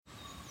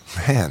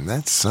Man,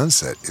 that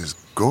sunset is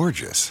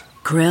gorgeous.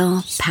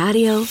 Grill,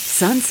 patio,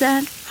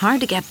 sunset.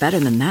 Hard to get better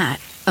than that.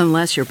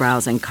 Unless you're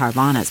browsing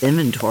Carvana's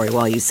inventory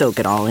while you soak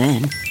it all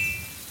in.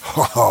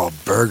 Oh,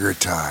 burger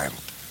time.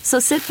 So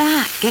sit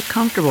back, get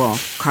comfortable.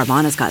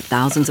 Carvana's got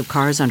thousands of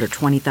cars under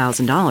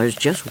 $20,000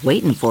 just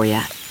waiting for you.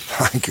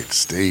 I could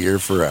stay here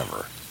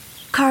forever.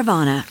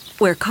 Carvana,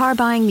 where car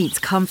buying meets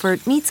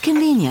comfort meets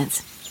convenience.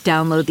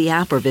 Download the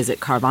app or visit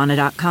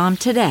Carvana.com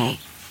today.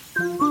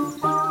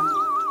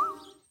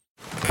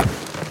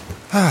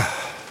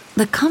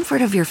 The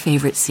comfort of your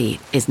favorite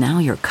seat is now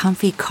your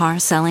comfy car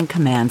selling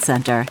command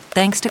center,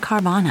 thanks to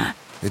Carvana.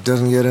 It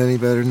doesn't get any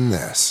better than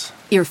this.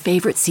 Your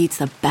favorite seat's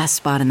the best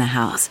spot in the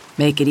house.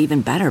 Make it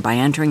even better by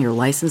entering your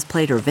license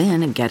plate or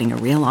VIN and getting a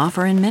real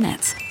offer in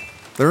minutes.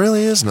 There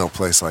really is no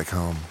place like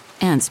home.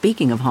 And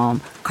speaking of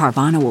home,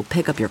 Carvana will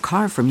pick up your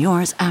car from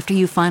yours after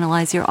you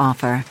finalize your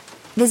offer.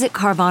 Visit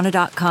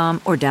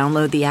Carvana.com or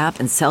download the app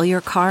and sell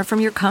your car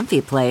from your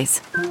comfy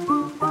place.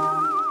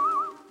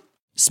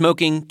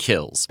 Smoking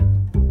kills.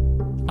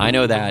 I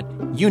know that,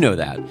 you know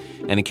that,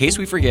 and in case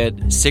we forget,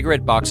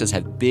 cigarette boxes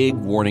have big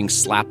warnings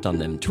slapped on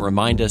them to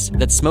remind us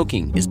that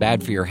smoking is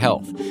bad for your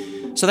health.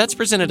 So that's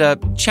presented a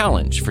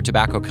challenge for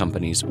tobacco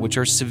companies, which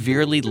are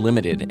severely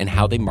limited in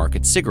how they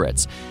market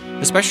cigarettes,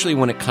 especially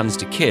when it comes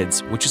to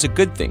kids, which is a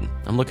good thing.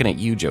 I'm looking at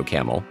you, Joe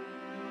Camel.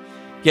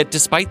 Yet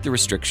despite the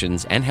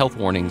restrictions and health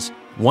warnings,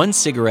 one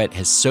cigarette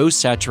has so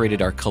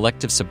saturated our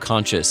collective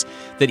subconscious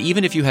that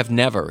even if you have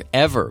never,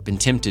 ever been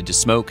tempted to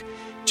smoke,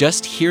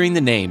 just hearing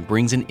the name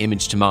brings an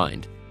image to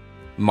mind.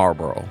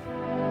 Marlboro.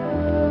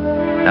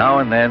 Now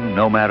and then,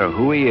 no matter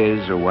who he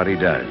is or what he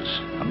does,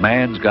 a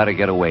man's got to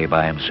get away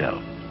by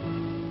himself.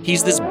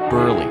 He's this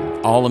burly,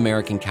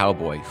 all-American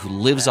cowboy who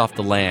lives off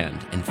the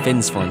land and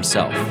fends for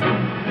himself.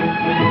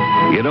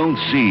 You don't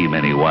see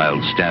many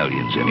wild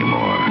stallions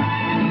anymore.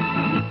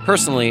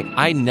 Personally,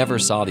 I never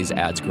saw these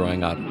ads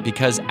growing up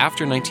because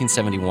after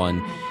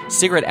 1971,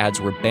 cigarette ads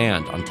were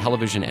banned on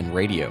television and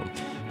radio.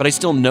 But I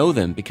still know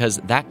them because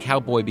that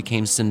cowboy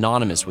became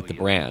synonymous with the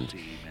brand.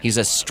 He's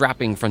a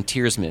strapping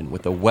frontiersman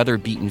with a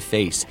weather-beaten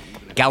face,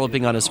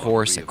 galloping on his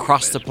horse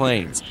across the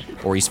plains,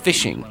 or he's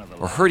fishing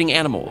or herding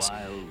animals.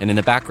 And in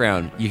the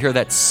background, you hear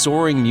that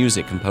soaring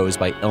music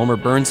composed by Elmer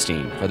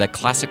Bernstein for that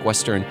classic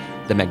Western,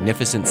 The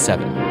Magnificent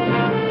Seven.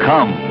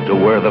 Come to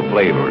where the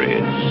flavor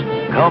is.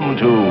 Come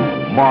to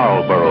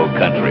Marlboro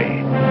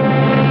country.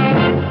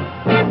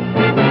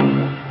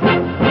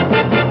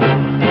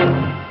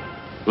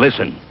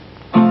 Listen.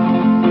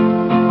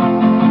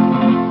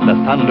 The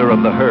thunder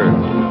of the herd.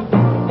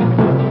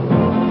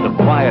 The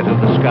quiet of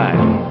the sky.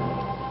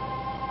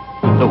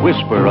 The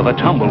whisper of a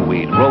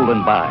tumbleweed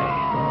rolling by.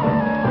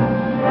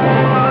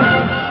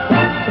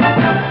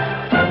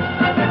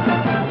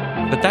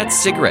 But that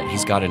cigarette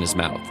he's got in his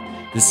mouth,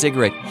 the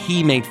cigarette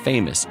he made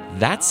famous,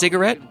 that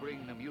cigarette,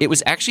 it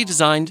was actually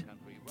designed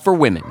for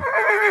women.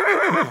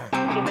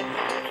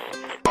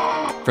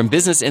 From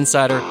Business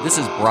Insider, this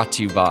is brought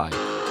to you by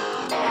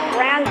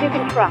Brands you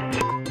can trust.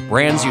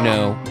 Brands you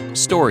know,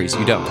 stories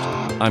you don't.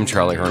 I'm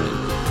Charlie Herman.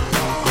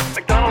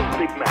 McDonald's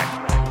Big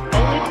Mac.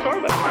 Only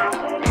Starbucks.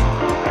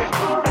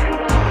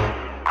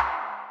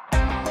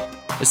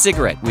 A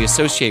cigarette we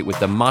associate with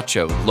the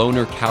macho,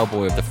 loner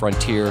cowboy of the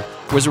frontier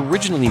was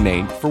originally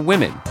made for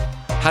women.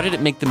 How did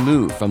it make the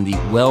move from the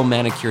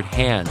well-manicured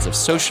hands of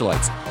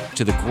socialites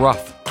to the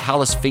gruff,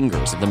 callous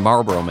fingers of the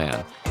Marlboro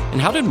Man?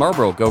 And how did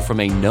Marlboro go from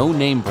a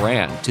no-name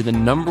brand to the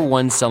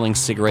 #1 selling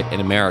cigarette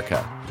in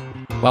America?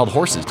 Wild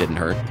horses didn't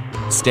hurt.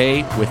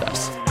 Stay with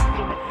us.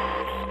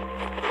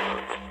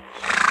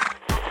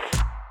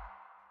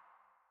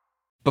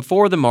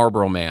 Before the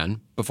Marlboro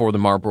Man, before the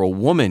Marlboro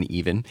Woman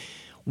even,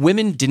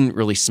 women didn't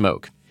really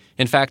smoke.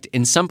 In fact,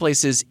 in some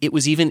places, it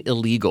was even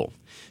illegal.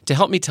 To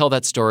help me tell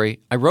that story,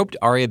 I roped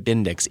Aria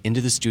Bendix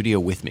into the studio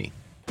with me.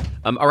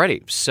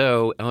 Alrighty,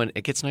 so and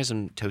it gets nice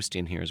and toasty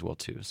in here as well,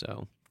 too,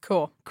 so...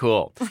 Cool.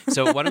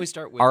 So why don't we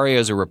start with... Aria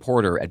is a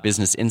reporter at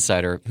Business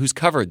Insider who's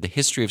covered the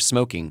history of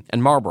smoking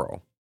and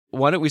Marlboro.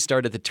 Why don't we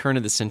start at the turn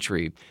of the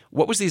century?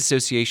 What was the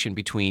association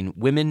between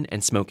women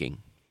and smoking?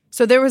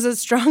 So there was a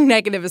strong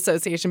negative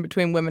association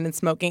between women and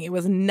smoking. It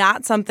was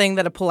not something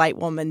that a polite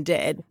woman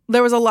did.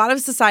 There was a lot of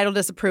societal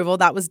disapproval.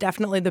 That was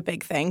definitely the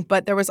big thing.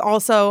 But there was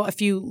also a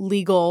few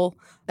legal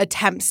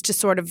attempts to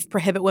sort of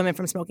prohibit women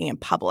from smoking in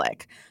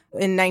public.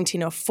 In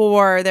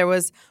 1904, there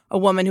was a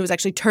woman who was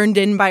actually turned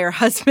in by her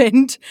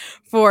husband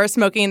for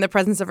smoking in the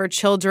presence of her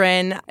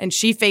children, and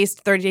she faced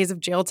 30 days of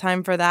jail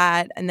time for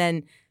that. And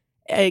then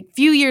a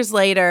few years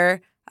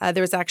later,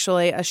 there was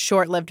actually a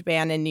short-lived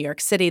ban in New York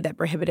City that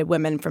prohibited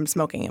women from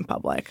smoking in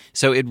public.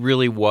 So it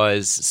really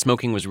was,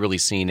 smoking was really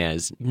seen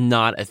as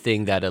not a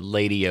thing that a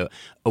lady, a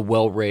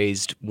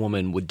well-raised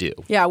woman would do.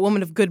 Yeah, a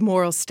woman of good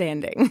moral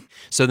standing.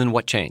 So then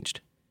what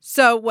changed?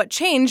 So what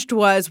changed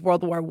was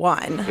World War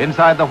I.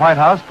 Inside the White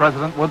House,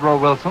 President Woodrow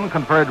Wilson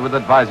conferred with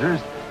advisors,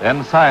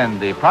 then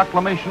signed the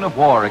proclamation of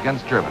war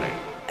against Germany.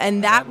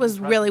 And that was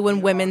really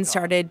when women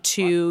started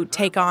to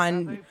take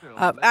on,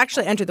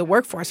 actually enter the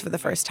workforce for the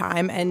first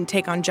time and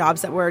take on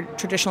jobs that were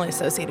traditionally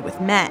associated with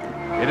men.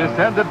 It is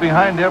said that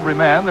behind every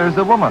man there's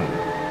a woman,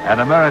 and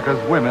America's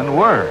women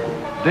were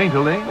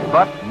daintily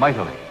but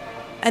mightily.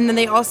 And then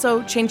they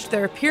also changed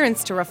their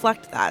appearance to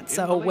reflect that.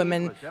 So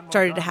women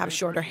started to have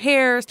shorter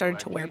hair, started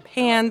to wear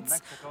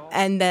pants,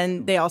 and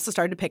then they also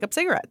started to pick up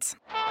cigarettes.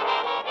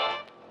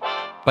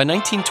 By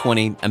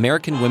 1920,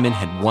 American women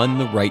had won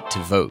the right to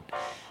vote.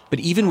 But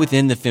even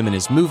within the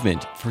feminist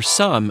movement, for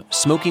some,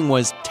 smoking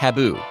was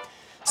taboo.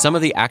 Some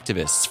of the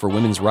activists for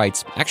women's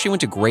rights actually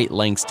went to great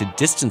lengths to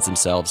distance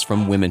themselves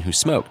from women who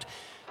smoked.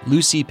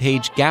 Lucy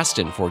Page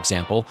Gaston, for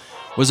example,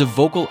 was a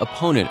vocal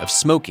opponent of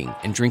smoking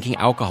and drinking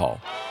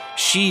alcohol.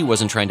 She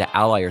wasn't trying to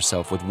ally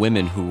herself with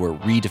women who were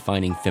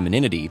redefining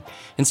femininity.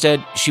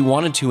 Instead, she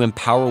wanted to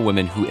empower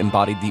women who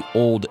embodied the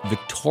old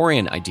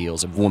Victorian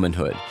ideals of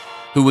womanhood,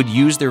 who would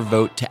use their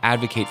vote to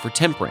advocate for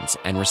temperance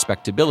and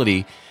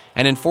respectability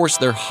and enforce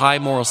their high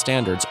moral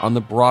standards on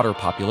the broader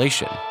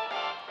population.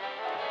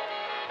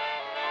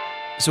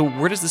 So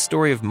where does the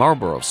story of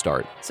Marlboro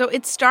start? So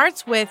it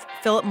starts with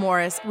Philip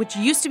Morris, which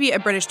used to be a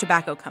British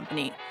tobacco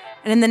company.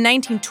 And in the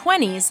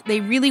 1920s,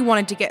 they really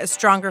wanted to get a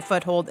stronger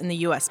foothold in the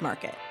U.S.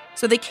 market.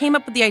 So they came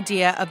up with the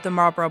idea of the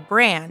Marlboro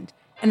brand,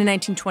 and in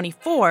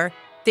 1924,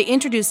 they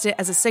introduced it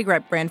as a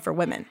cigarette brand for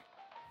women.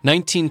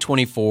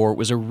 1924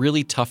 was a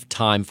really tough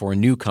time for a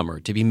newcomer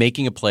to be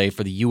making a play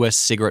for the U.S.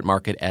 cigarette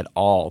market at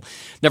all,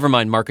 never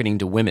mind marketing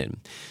to women.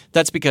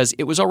 That's because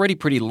it was already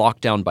pretty locked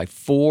down by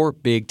 4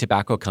 big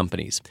tobacco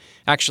companies.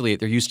 Actually,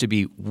 there used to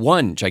be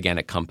one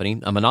gigantic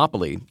company, a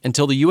monopoly,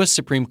 until the U.S.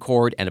 Supreme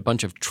Court and a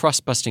bunch of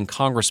trust-busting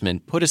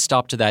congressmen put a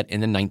stop to that in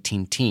the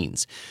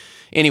 19-teens.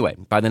 Anyway,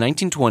 by the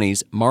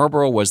 1920s,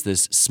 Marlboro was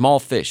this small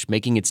fish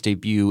making its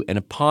debut in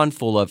a pond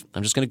full of,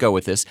 I'm just going to go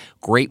with this,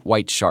 great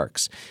white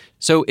sharks.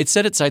 So it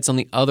set its sights on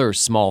the other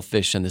small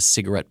fish in the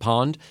cigarette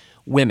pond,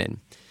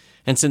 women.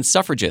 And since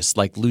suffragists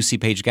like Lucy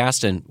Page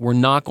Gaston were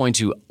not going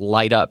to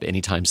light up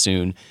anytime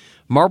soon,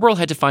 Marlboro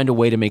had to find a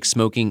way to make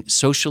smoking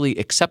socially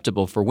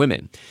acceptable for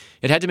women.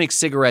 It had to make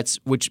cigarettes,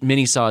 which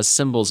many saw as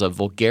symbols of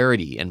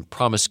vulgarity and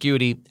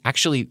promiscuity,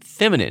 actually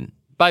feminine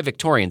by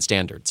Victorian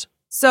standards.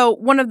 So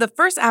one of the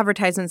first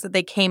advertisements that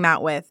they came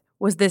out with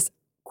was this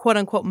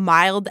quote-unquote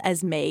mild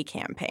as May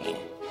campaign.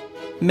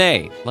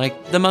 May,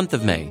 like the month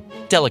of May,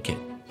 delicate,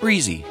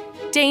 breezy.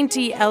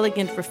 Dainty,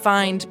 elegant,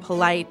 refined,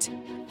 polite.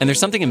 And there's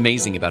something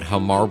amazing about how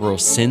Marlboro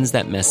sends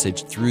that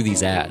message through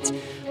these ads.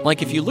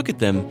 Like if you look at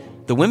them,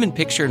 the women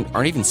pictured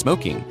aren't even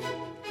smoking.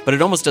 But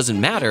it almost doesn't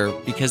matter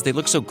because they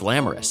look so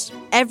glamorous.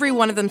 Every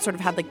one of them sort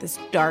of had like this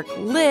dark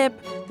lip,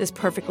 this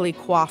perfectly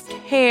coiffed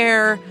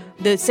hair.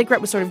 The cigarette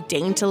was sort of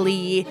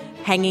daintily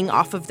hanging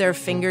off of their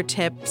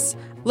fingertips,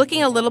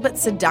 looking a little bit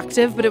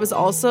seductive, but it was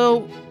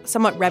also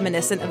somewhat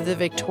reminiscent of the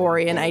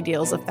Victorian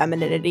ideals of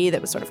femininity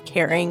that was sort of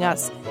carrying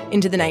us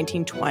into the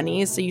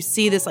 1920s. So you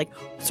see this like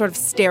sort of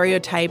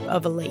stereotype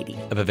of a lady.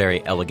 Of a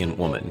very elegant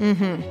woman.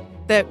 Mm-hmm.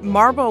 The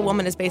Marlboro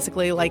Woman is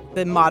basically like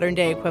the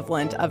modern-day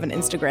equivalent of an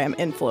Instagram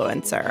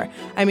influencer.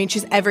 I mean,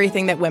 she's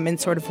everything that women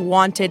sort of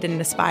wanted and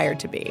aspired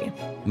to be.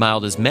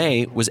 Mild as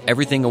May was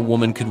everything a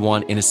woman could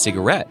want in a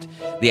cigarette.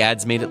 The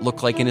ads made it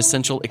look like an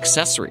essential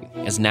accessory,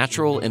 as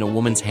natural in a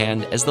woman's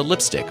hand as the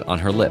lipstick on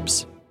her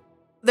lips.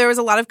 There was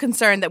a lot of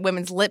concern that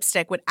women's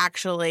lipstick would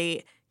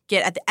actually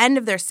get at the end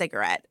of their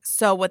cigarette.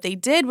 So what they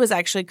did was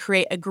actually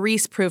create a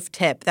grease-proof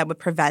tip that would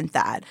prevent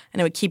that, and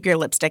it would keep your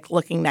lipstick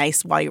looking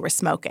nice while you were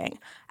smoking.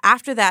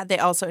 After that, they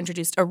also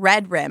introduced a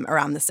red rim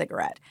around the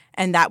cigarette,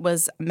 and that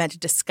was meant to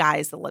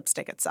disguise the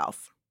lipstick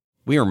itself.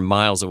 We are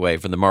miles away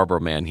from the Marlboro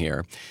Man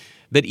here.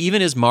 But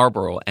even as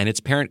Marlboro and its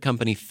parent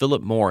company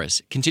Philip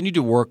Morris continued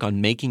to work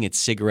on making its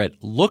cigarette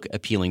look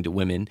appealing to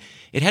women,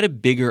 it had a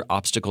bigger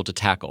obstacle to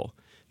tackle.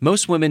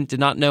 Most women did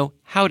not know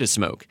how to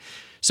smoke.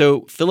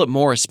 So Philip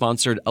Morris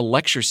sponsored a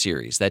lecture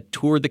series that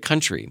toured the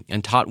country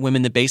and taught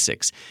women the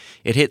basics.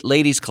 It hit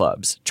ladies'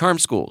 clubs, charm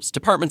schools,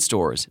 department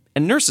stores,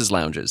 and nurses'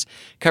 lounges,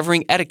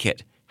 covering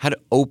etiquette, how to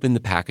open the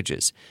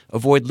packages,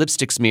 avoid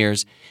lipstick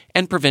smears,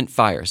 and prevent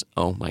fires.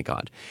 Oh my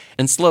God.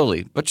 And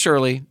slowly but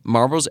surely,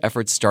 Marlboro's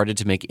efforts started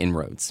to make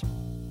inroads.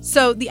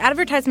 So the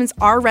advertisements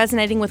are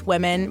resonating with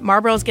women.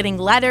 Marlboro's getting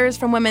letters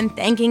from women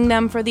thanking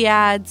them for the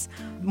ads.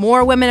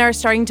 More women are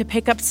starting to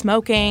pick up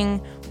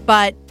smoking,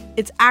 but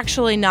it's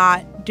actually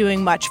not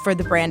doing much for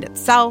the brand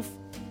itself.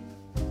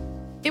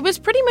 It was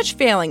pretty much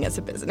failing as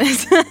a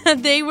business.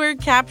 They were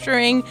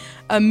capturing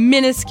a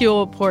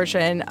minuscule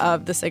portion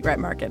of the cigarette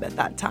market at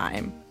that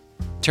time.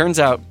 Turns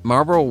out,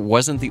 Marlboro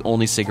wasn't the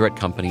only cigarette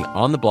company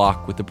on the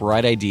block with the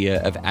bright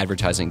idea of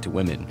advertising to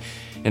women.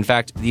 In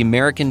fact, the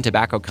American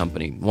Tobacco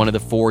Company, one of the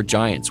 4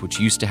 giants which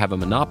used to have a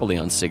monopoly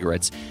on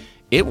cigarettes,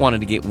 it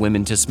wanted to get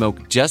women to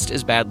smoke just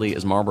as badly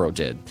as Marlboro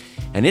did.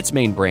 And its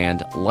main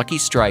brand, Lucky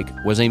Strike,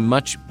 was a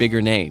much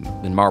bigger name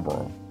than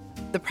Marlboro.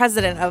 The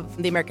president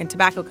of the American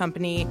Tobacco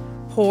Company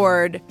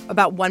poured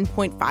about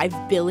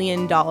 $1.5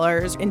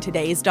 billion in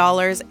today's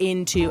dollars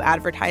into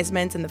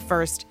advertisements in the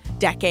first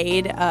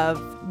decade of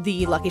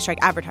the Lucky Strike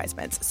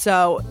advertisements.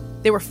 So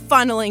they were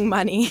funneling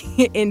money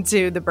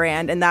into the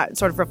brand, and that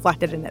sort of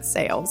reflected in its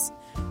sales.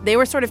 They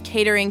were sort of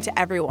catering to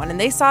everyone, and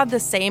they saw the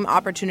same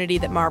opportunity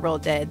that Marlboro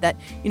did, that,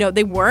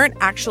 they weren't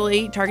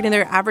actually targeting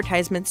their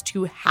advertisements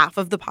to half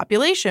of the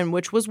population,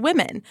 which was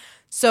women.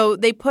 So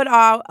they put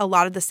out a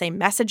lot of the same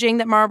messaging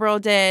that Marlboro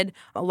did,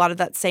 a lot of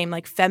that same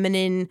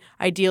feminine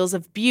ideals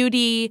of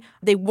beauty.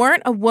 They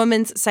weren't a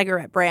woman's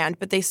cigarette brand,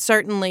 but they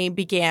certainly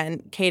began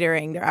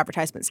catering their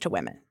advertisements to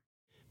women.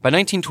 By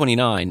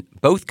 1929,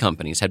 both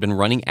companies had been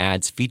running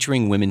ads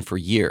featuring women for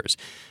years.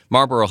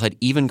 Marlboro had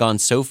even gone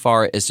so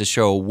far as to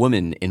show a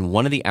woman in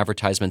one of the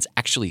advertisements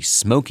actually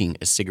smoking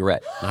a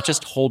cigarette, not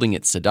just holding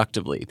it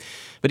seductively.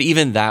 But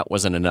even that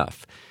wasn't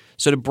enough.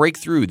 So to break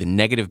through the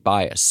negative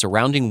bias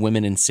surrounding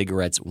women and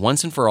cigarettes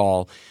once and for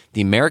all,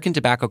 the American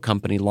Tobacco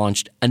Company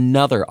launched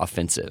another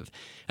offensive.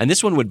 And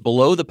this one would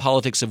blow the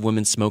politics of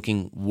women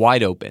smoking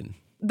wide open.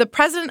 The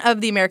president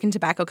of the American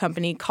Tobacco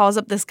Company calls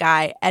up this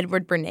guy,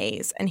 Edward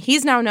Bernays, and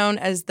he's now known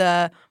as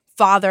the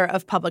father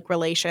of public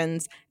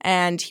relations.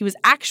 And he was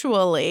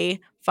actually,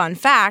 fun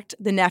fact,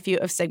 the nephew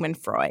of Sigmund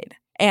Freud.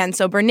 And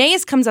so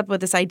Bernays comes up with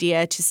this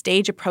idea to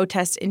stage a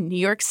protest in New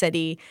York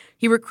City.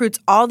 He recruits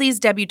all these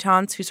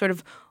debutantes who sort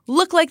of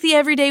look like the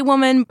everyday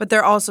woman, but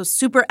they're also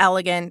super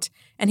elegant.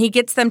 And he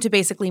gets them to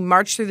basically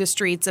march through the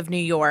streets of New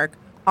York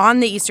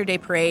on the Easter Day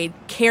parade,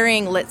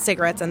 carrying lit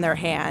cigarettes in their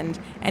hand,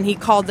 and he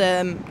called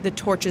them the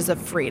torches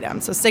of freedom.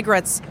 So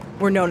cigarettes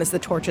were known as the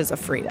torches of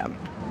freedom.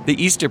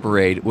 The Easter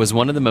parade was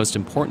one of the most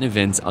important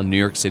events on New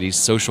York City's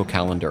social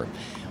calendar.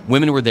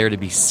 Women were there to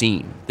be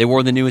seen. They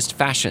wore the newest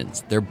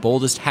fashions, their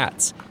boldest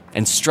hats,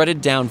 and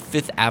strutted down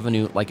Fifth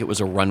Avenue like it was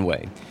a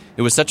runway.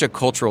 It was such a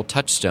cultural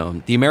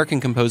touchstone, the American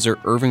composer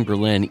Irving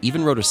Berlin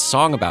even wrote a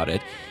song about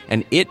it,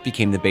 and it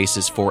became the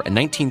basis for a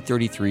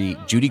 1933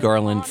 Judy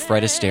Garland,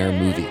 Fred Astaire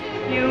movie.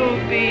 You'll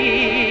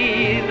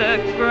be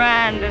the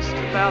grandest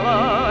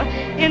fellow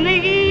in the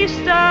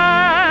Easter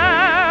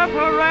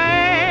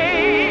parade.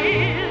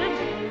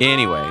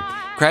 Anyway,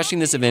 crashing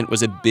this event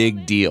was a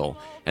big deal,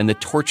 and the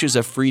torches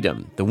of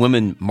freedom, the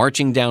women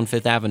marching down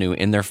Fifth Avenue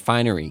in their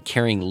finery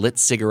carrying lit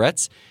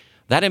cigarettes,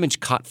 that image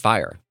caught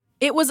fire.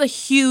 It was a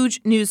huge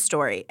news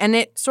story, and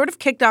it sort of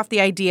kicked off the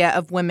idea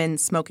of women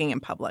smoking in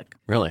public.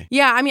 Really?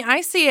 Yeah,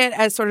 I see it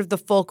as sort of the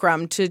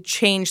fulcrum to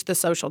change the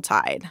social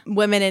tide.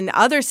 Women in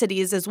other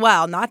cities as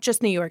well, not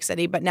just New York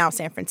City, but now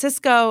San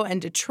Francisco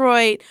and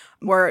Detroit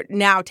were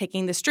now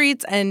taking the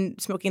streets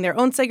and smoking their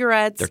own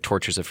cigarettes. Their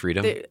torches of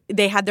freedom.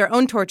 They had their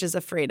own torches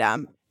of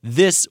freedom.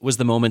 This was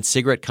the moment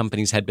cigarette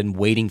companies had been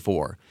waiting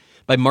for.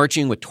 By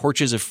marching with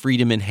torches of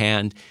freedom in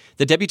hand,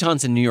 the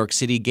debutantes in New York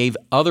City gave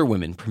other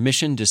women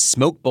permission to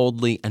smoke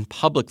boldly and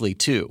publicly,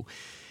 too.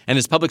 And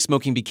as public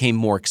smoking became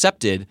more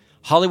accepted,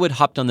 Hollywood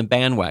hopped on the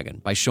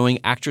bandwagon by showing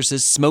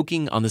actresses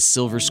smoking on the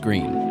silver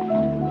screen.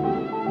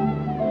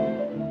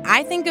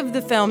 I think of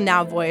the film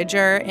Now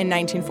Voyager in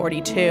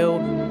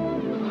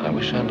 1942. I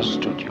wish I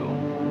understood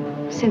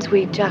you. Since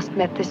we just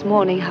met this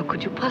morning, how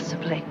could you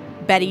possibly?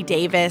 Betty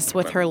Davis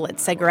with her lit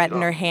cigarette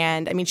in her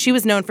hand. She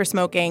was known for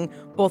smoking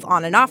both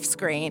on and off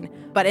screen.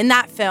 But in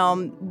that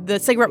film, the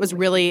cigarette was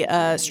really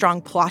a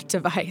strong plot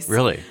device.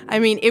 Really?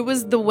 It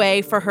was the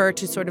way for her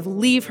to sort of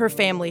leave her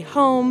family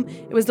home.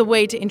 It was the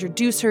way to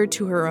introduce her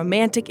to her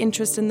romantic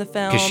interest in the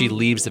film. Because she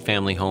leaves the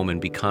family home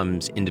and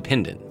becomes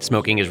independent.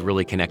 Smoking is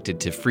really connected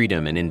to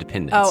freedom and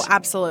independence. Oh,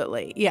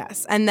 absolutely.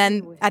 Yes. And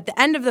then at the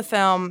end of the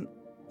film,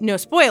 no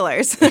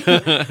spoilers,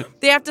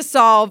 they have to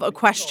solve a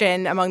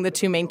question among the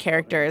two main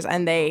characters,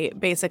 and they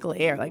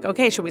basically are like,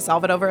 okay, should we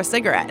solve it over a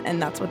cigarette?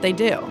 And that's what they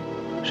do.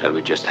 Shall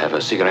we just have a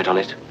cigarette on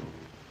it?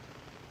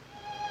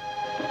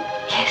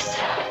 Yes.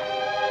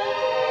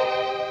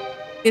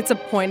 It's a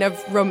point of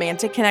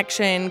romantic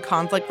connection,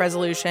 conflict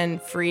resolution,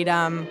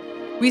 freedom.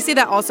 We see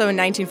that also in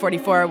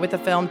 1944 with the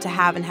film To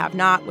Have and Have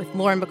Not with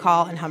Lauren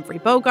Bacall and Humphrey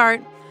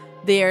Bogart.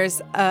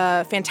 There's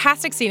a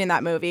fantastic scene in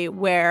that movie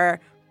where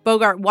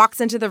Bogart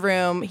walks into the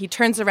room, he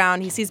turns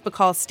around, he sees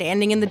Bacall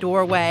standing in the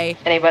doorway.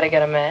 Anybody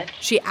got a match?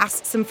 She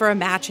asks him for a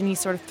match, and he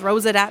sort of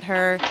throws it at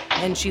her,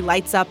 and she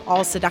lights up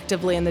all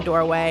seductively in the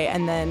doorway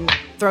and then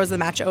throws the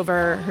match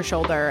over her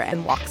shoulder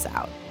and walks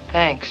out.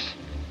 Thanks.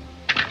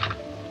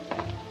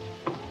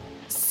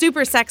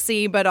 Super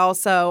sexy, but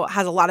also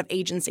has a lot of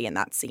agency in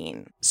that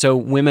scene. So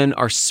women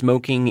are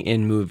smoking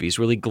in movies,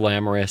 really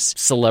glamorous.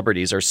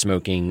 Celebrities are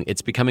smoking.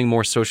 It's becoming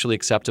more socially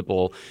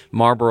acceptable.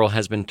 Marlboro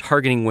has been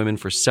targeting women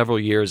for several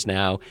years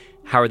now.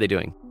 How are they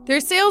doing?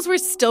 Their sales were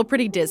still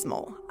pretty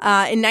dismal.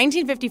 In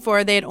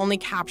 1954, they had only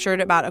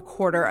captured about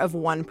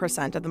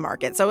 1/4% of the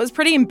market, so it was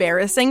pretty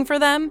embarrassing for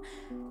them.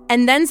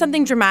 And then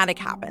something dramatic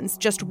happens.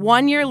 Just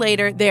 1 year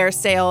later, their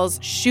sales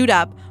shoot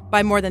up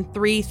by more than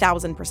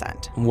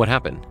 3,000%. What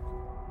happened?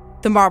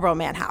 The Marlboro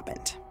Man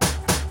happened.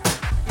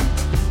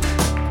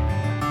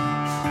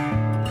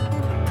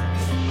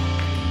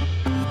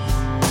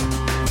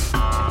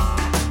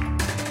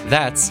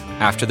 That's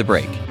after the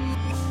break.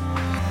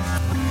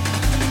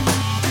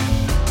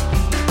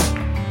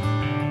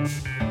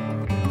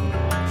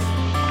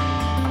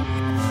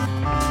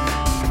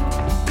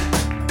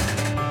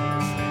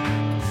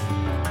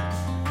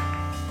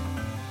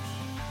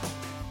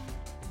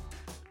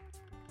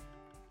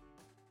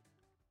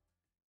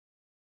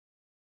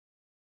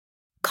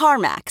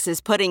 CarMax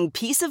is putting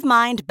peace of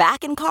mind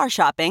back in car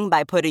shopping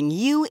by putting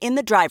you in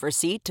the driver's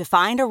seat to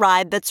find a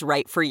ride that's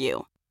right for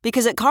you.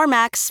 Because at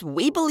CarMax,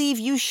 we believe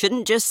you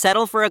shouldn't just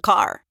settle for a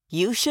car.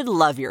 You should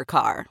love your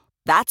car.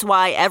 That's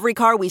why every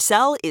car we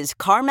sell is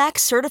CarMax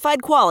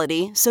certified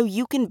quality, so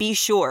you can be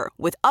sure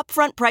with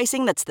upfront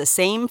pricing that's the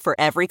same for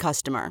every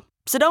customer.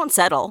 So don't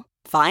settle.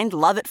 Find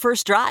love at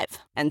first drive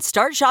and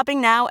start shopping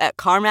now at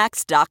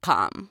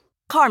CarMax.com.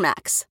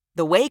 CarMax,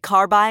 the way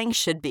car buying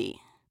should be.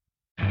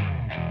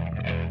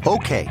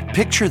 Okay,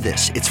 picture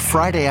this. It's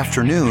Friday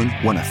afternoon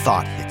when a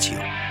thought hits you.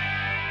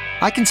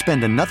 I can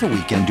spend another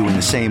weekend doing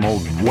the same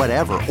old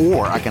whatever,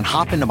 or I can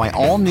hop into my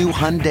all-new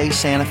Hyundai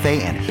Santa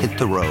Fe and hit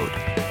the road.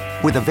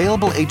 With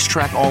available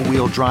H-Track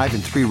all-wheel drive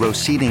and 3-row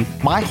seating,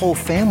 my whole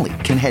family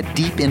can head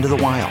deep into the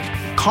wild.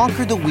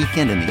 Conquer the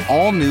weekend in the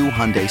all-new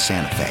Hyundai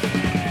Santa Fe.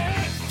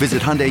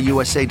 Visit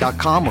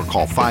HyundaiUSA.com or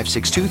call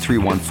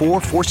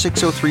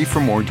 562-314-4603 for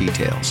more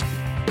details.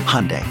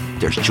 Hyundai,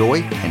 there's joy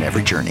in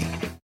every journey.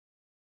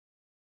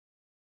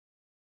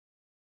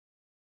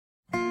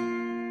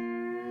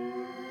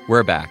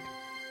 We're back.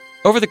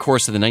 Over the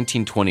course of the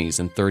 1920s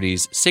and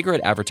 30s,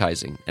 cigarette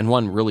advertising, and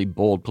one really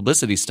bold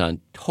publicity stunt,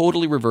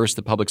 totally reversed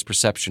the public's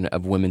perception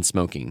of women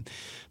smoking.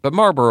 But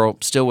Marlboro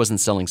still wasn't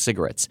selling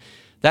cigarettes.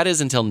 That is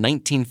until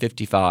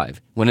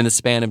 1955, when in the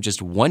span of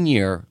just 1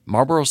 year,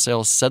 Marlboro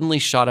sales suddenly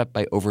shot up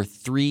by over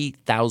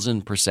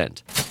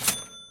 3,000%.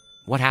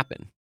 What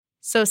happened?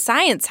 So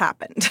science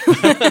happened.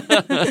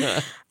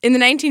 In the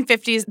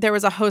 1950s, there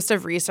was a host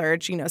of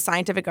research,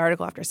 scientific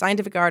article after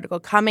scientific article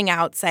coming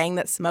out saying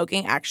that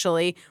smoking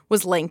actually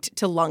was linked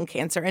to lung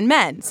cancer in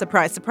men.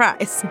 Surprise,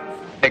 surprise.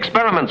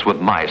 Experiments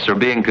with mice are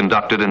being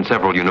conducted in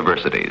several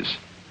universities.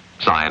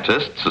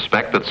 Scientists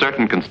suspect that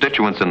certain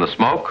constituents in the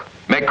smoke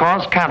may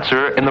cause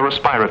cancer in the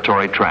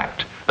respiratory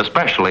tract,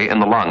 especially in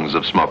the lungs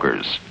of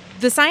smokers.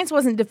 The science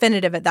wasn't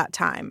definitive at that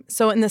time.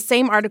 So in the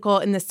same article,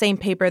 in the same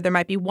paper, there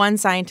might be one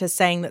scientist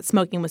saying that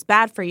smoking was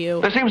bad for you.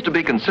 There seems to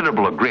be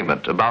considerable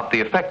agreement about the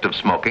effect of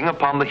smoking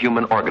upon the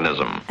human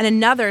organism. And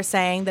another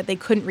saying that they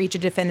couldn't reach a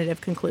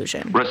definitive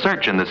conclusion.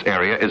 Research in this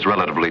area is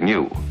relatively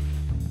new.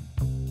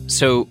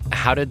 So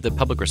how did the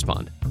public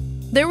respond?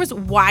 There was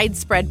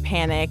widespread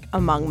panic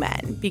among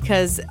men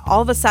because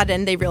all of a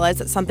sudden they realized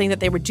that something that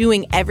they were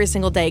doing every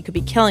single day could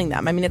be killing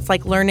them. I mean, it's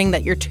like learning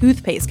that your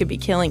toothpaste could be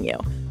killing you.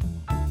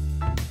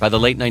 By the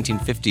late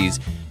 1950s,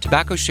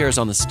 tobacco shares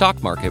on the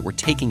stock market were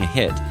taking a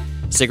hit.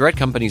 Cigarette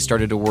companies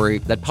started to worry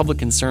that public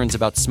concerns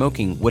about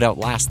smoking would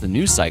outlast the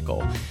news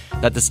cycle,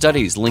 that the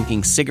studies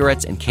linking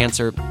cigarettes and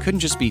cancer couldn't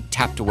just be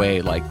tapped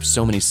away like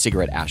so many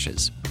cigarette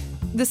ashes.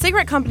 The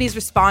cigarette companies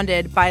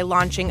responded by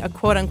launching a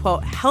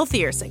quote-unquote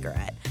healthier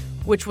cigarette,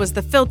 which was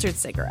the filtered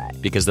cigarette.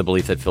 Because the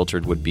belief that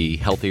filtered would be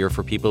healthier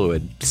for people who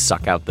would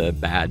suck out the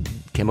bad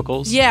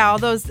chemicals? Yeah, all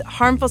those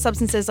harmful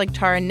substances like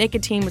tar and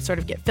nicotine would sort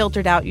of get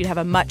filtered out. You'd have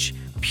a much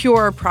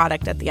purer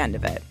product at the end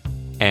of it.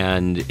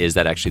 And is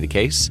that actually the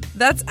case?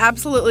 That's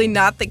absolutely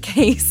not the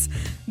case.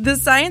 The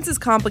science is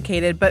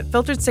complicated, but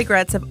filtered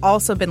cigarettes have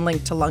also been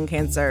linked to lung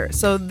cancer,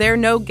 so they're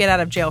no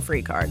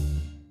get-out-of-jail-free card.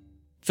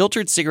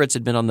 Filtered cigarettes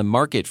had been on the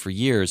market for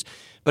years,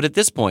 but at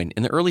this point,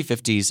 in the early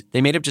 50s, they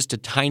made up just a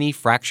tiny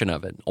fraction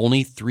of it,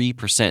 only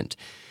 3%.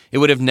 It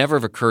would have never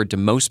have occurred to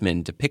most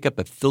men to pick up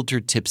a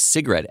filtered-tip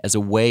cigarette as a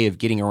way of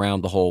getting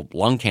around the whole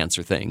lung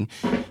cancer thing.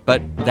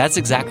 But that's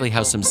exactly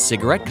how some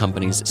cigarette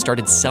companies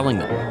started selling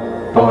them.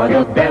 For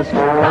the best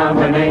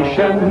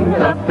combination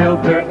of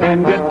filter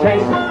and good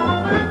taste,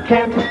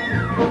 Kent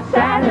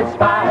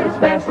satisfies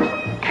best.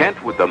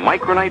 Kent with the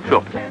micronite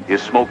filter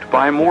is smoked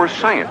by more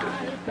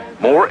scientists,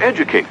 more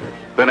educated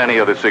than any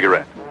other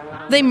cigarette.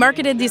 They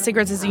marketed these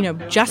cigarettes as,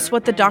 just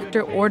what the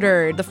doctor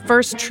ordered. The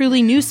first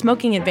truly new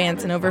smoking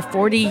advance in over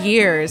 40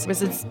 years was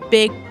this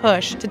big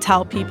push to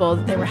tell people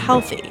that they were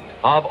healthy.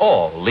 Of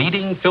all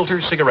leading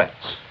filter cigarettes,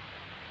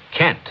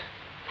 Kent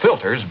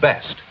filters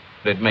best.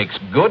 It makes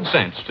good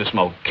sense to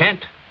smoke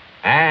Kent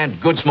and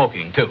good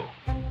smoking, too.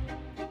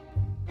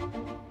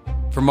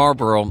 For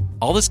Marlboro,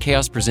 all this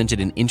chaos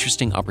presented an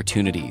interesting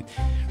opportunity.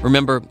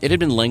 Remember, it had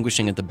been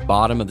languishing at the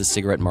bottom of the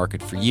cigarette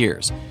market for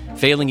years,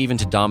 failing even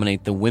to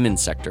dominate the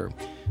women's sector.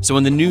 So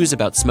when the news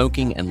about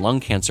smoking and lung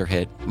cancer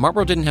hit,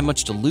 Marlboro didn't have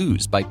much to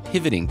lose by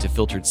pivoting to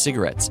filtered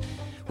cigarettes.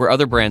 Where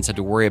other brands had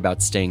to worry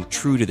about staying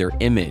true to their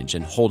image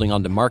and holding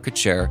on to market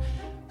share,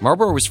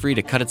 Marlboro was free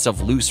to cut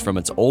itself loose from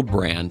its old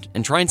brand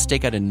and try and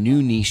stake out a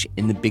new niche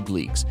in the big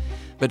leagues.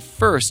 But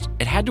first,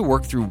 it had to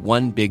work through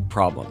one big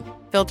problem.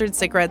 Filtered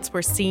cigarettes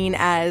were seen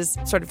as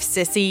sort of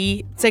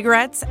sissy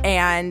cigarettes,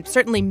 and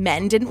certainly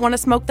men didn't want to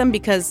smoke them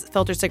because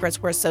filtered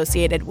cigarettes were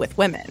associated with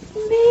women.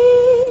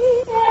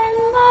 Me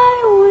and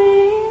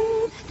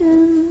my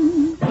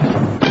Winston.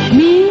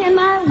 Me and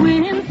my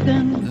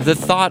Winston. The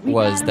thought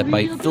was that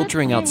by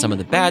filtering out some of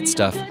the bad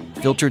stuff,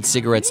 filtered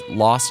cigarettes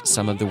lost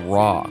some of the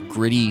raw,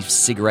 gritty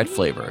cigarette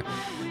flavor.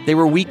 They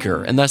were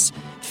weaker and thus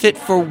fit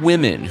for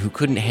women who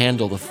couldn't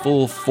handle the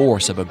full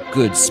force of a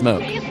good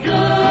smoke.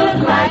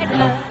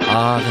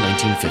 Ah, the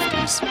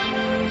 1950s.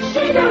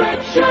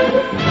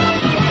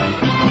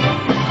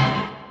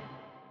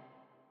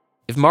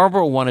 If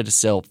Marlboro wanted to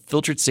sell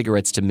filtered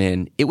cigarettes to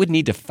men, it would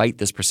need to fight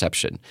this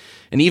perception.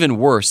 And even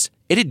worse,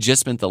 it had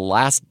just spent the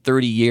last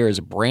 30 years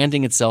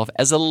branding itself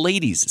as a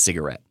ladies'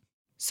 cigarette.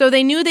 So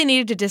they knew they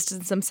needed to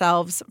distance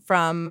themselves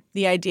from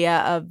the idea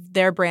of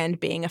their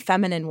brand being a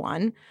feminine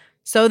one.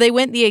 So they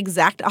went the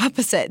exact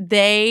opposite.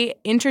 They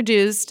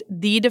introduced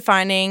the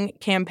defining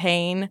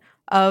campaign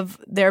of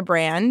their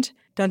brand,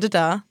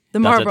 the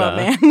Marlboro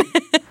Man.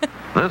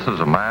 This is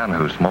a man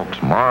who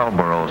smokes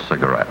Marlboro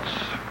cigarettes.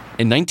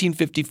 In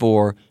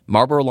 1954,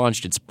 Marlboro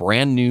launched its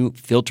brand new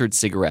filtered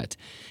cigarette,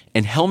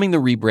 and helming the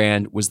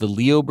rebrand was the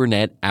Leo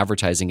Burnett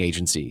Advertising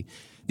Agency.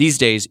 These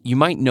days, you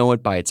might know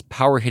it by its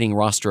power-hitting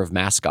roster of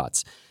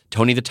mascots,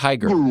 Tony the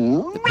Tiger,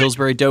 the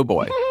Pillsbury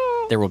Doughboy.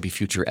 There will be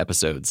future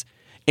episodes.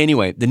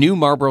 Anyway, the new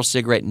Marlboro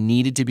cigarette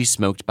needed to be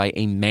smoked by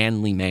a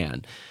manly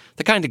man,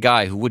 the kind of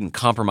guy who wouldn't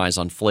compromise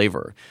on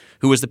flavor,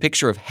 who was the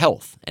picture of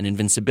health and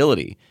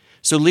invincibility.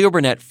 So Leo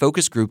Burnett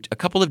focus grouped a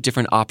couple of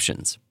different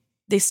options.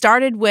 They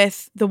started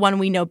with the one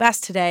we know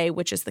best today,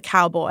 which is the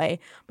cowboy,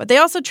 but they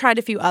also tried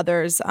a few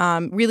others,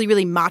 really,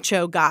 really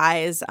macho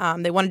guys.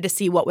 They wanted to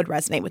see what would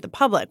resonate with the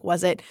public.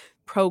 Was it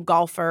pro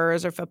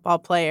golfers or football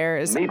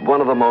players? Meet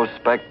one of the most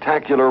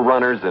spectacular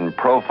runners in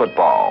pro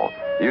football.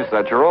 You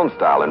set your own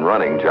style in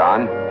running,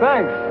 John.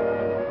 Thanks.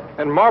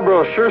 And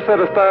Marlboro sure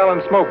set a style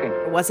in smoking.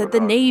 Was it the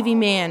Navy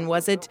man?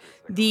 Was it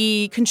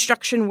the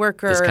construction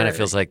worker? This kind of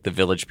feels like the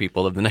Village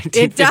People of the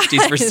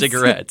 1950s for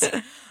cigarettes.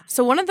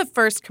 So one of the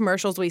first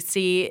commercials we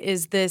see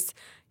is this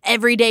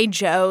everyday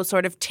Joe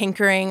sort of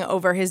tinkering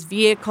over his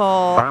vehicle.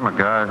 I'm a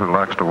guy who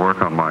likes to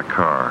work on my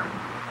car.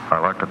 I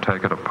like to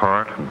take it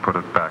apart and put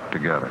it back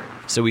together.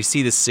 So we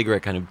see this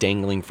cigarette kind of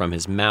dangling from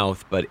his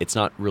mouth, but it's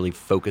not really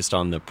focused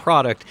on the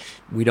product.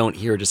 We don't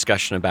hear a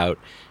discussion about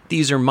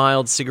these are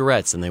mild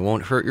cigarettes and they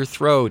won't hurt your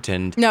throat.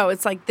 And no,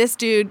 it's like this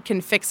dude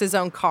can fix his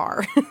own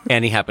car.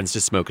 And he happens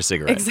to smoke a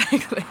cigarette.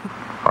 Exactly.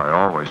 I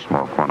always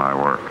smoke when I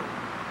work.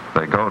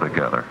 They go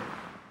together.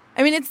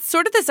 I mean, it's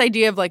sort of this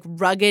idea of like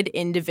rugged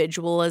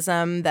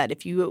individualism that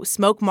if you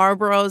smoke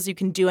Marlboros, you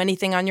can do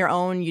anything on your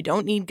own. You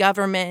don't need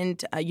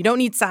government. You don't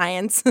need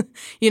science.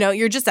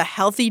 You're just a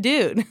healthy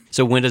dude.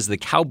 So when does the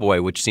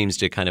cowboy, which seems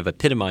to kind of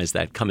epitomize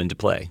that, come into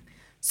play?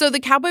 So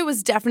the cowboy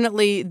was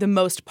definitely the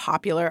most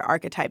popular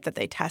archetype that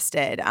they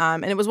tested.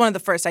 And it was one of the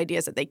first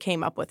ideas that they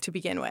came up with to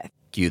begin with.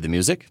 Cue the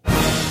music.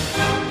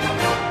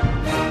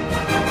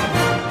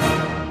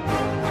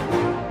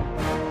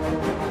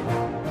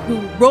 Who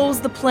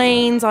rolls the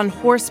plains on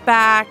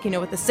horseback,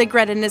 with a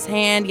cigarette in his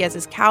hand. He has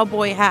his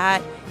cowboy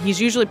hat.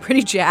 He's usually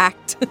pretty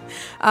jacked.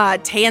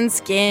 Tan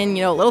skin,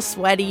 a little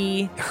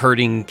sweaty.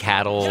 Herding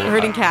cattle.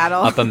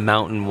 Up a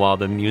mountain while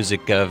the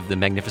music of the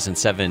Magnificent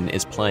Seven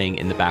is playing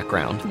in the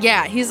background.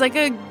 Yeah, he's like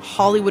a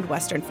Hollywood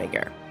Western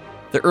figure.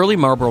 The early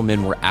Marlboro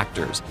men were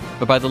actors,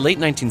 but by the late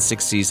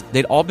 1960s,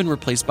 they'd all been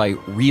replaced by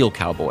real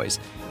cowboys.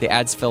 The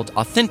ads felt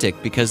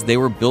authentic because they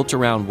were built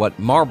around what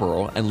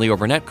Marlboro and Leo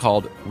Burnett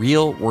called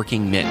real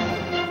working men.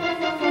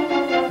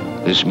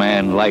 This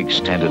man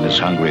likes tending his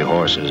hungry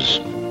horses,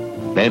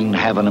 then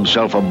having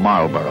himself a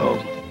Marlboro.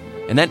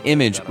 And that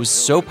image was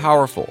so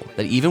powerful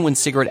that even when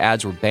cigarette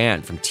ads were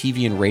banned from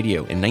TV and radio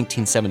in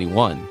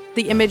 1971,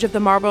 the image of the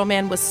Marlboro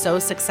Man was so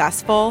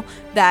successful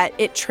that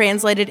it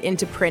translated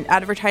into print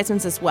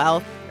advertisements as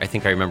well. I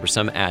think I remember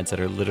some ads that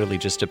are literally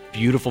just a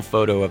beautiful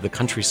photo of the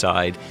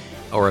countryside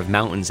or of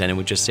mountains, and it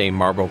would just say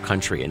Marlboro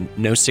Country and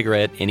no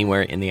cigarette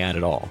anywhere in the ad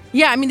at all.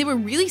 Yeah, I mean, they were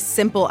really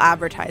simple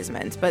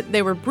advertisements, but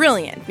they were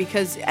brilliant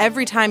because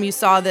every time you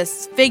saw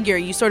this figure,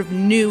 you sort of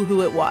knew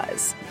who it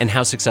was. And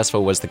how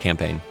successful was the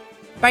campaign?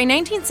 By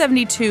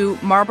 1972,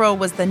 Marlboro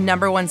was the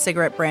 #1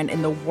 cigarette brand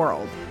in the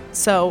world.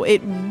 So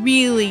it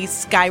really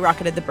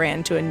skyrocketed the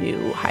brand to a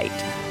new height.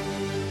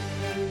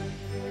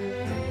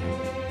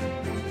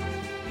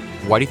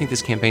 Why do you think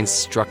this campaign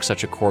struck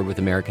such a chord with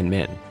American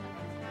men?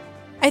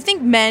 I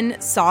think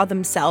men saw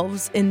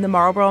themselves in the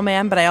Marlboro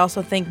Man, but I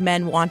also think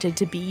men wanted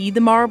to be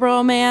the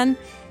Marlboro Man.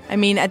 I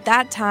mean, at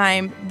that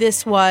time,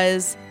 this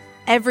was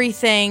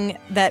everything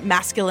that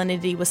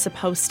masculinity was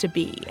supposed to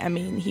be. I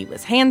mean, he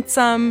was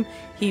handsome,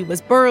 he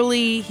was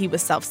burly, he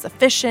was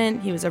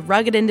self-sufficient, he was a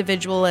rugged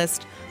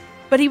individualist,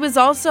 but he was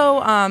also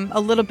a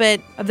little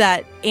bit of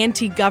that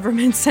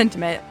anti-government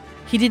sentiment.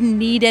 He didn't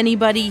need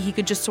anybody. He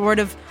could just sort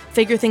of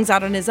figure things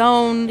out on his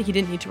own. He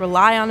didn't need to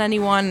rely on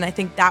anyone, and I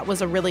think that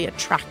was a really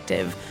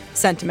attractive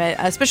sentiment,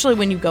 especially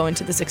when you go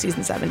into the 60s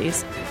and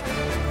 70s.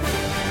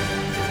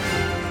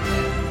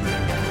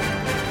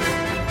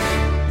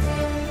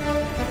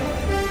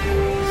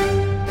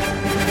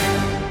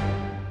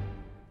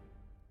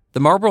 The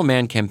Marlboro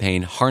Man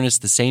campaign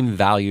harnessed the same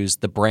values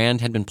the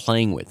brand had been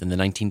playing with in the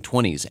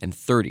 1920s and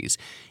 30s: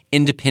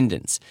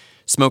 independence,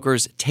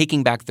 smokers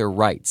taking back their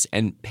rights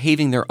and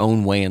paving their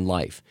own way in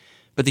life.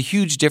 But the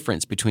huge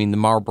difference between the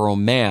Marlboro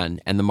Man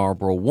and the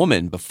Marlboro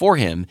Woman before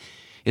him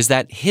is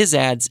that his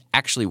ads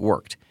actually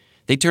worked.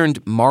 They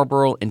turned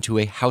Marlboro into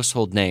a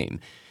household name.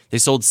 They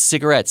sold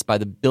cigarettes by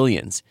the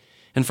billions.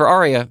 And for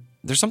Aria,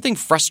 there's something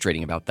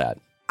frustrating about that.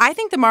 I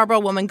think the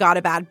Marlboro Woman got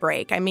a bad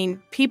break. I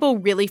mean, people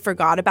really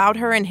forgot about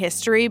her in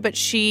history, but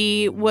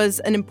she was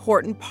an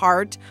important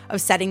part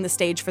of setting the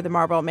stage for the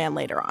Marlboro Man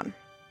later on.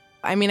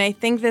 I mean, I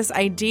think this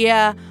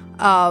idea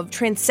of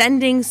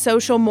transcending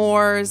social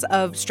mores,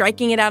 of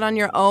striking it out on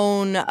your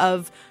own,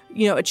 of,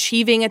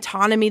 achieving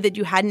autonomy that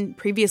you hadn't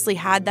previously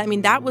had, I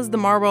mean, that was the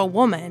Marlboro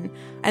Woman.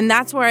 And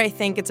that's where I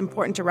think it's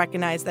important to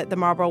recognize that the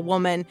Marlboro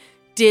Woman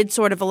did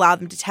sort of allow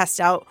them to test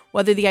out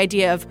whether the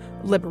idea of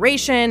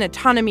liberation,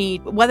 autonomy,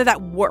 whether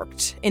that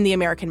worked in the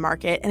American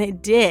market. And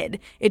it did.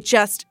 It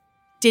just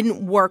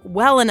didn't work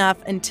well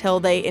enough until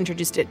they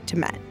introduced it to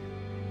men.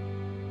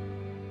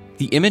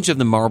 The image of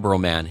the Marlboro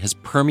Man has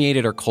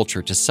permeated our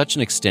culture to such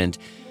an extent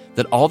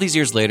that all these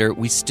years later,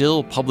 we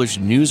still publish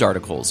news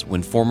articles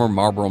when former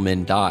Marlboro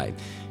men die.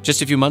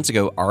 Just a few months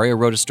ago, Aria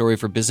wrote a story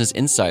for Business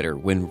Insider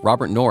when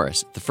Robert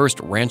Norris, the first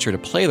rancher to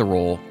play the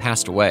role,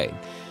 passed away.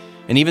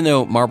 And even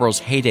though Marlboro's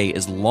heyday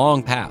is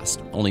long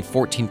past, only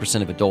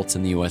 14% of adults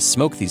in the U.S.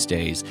 smoke these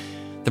days,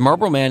 the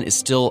Marlboro Man is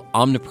still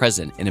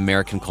omnipresent in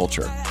American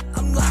culture.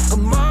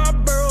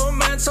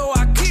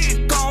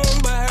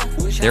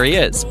 There he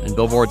is, in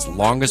Billboard's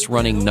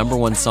longest-running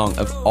 #1 song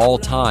of all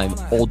time,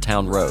 Old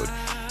Town Road.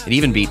 It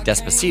even beat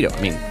Despacito.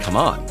 I mean, come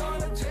on.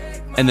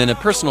 And then a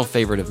personal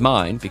favorite of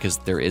mine, because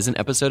there is an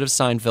episode of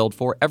Seinfeld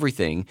for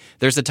everything,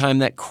 there's a time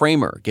that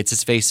Kramer gets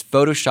his face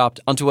photoshopped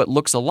onto what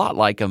looks a lot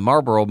like a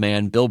Marlboro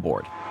Man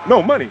billboard.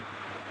 No money.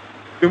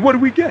 Then what do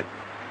we get?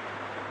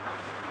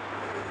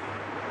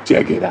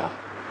 Check it out.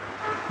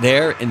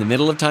 There, in the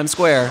middle of Times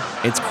Square,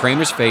 it's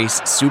Kramer's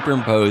face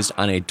superimposed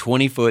on a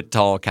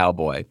 20-foot-tall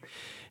cowboy.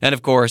 And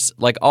of course,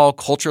 like all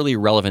culturally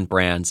relevant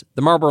brands,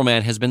 the Marlboro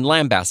Man has been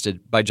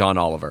lambasted by John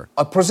Oliver.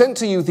 I present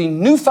to you the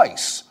new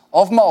face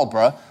of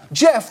Marlboro,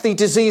 Jeff the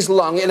diseased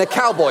lung in a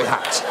cowboy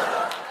hat.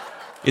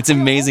 It's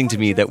amazing to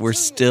me that we're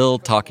still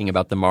talking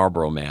about the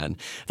Marlboro Man,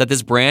 that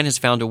this brand has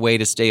found a way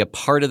to stay a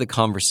part of the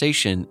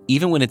conversation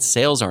even when its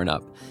sales aren't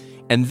up.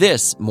 And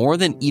this, more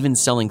than even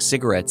selling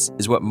cigarettes,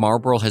 is what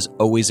Marlboro has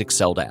always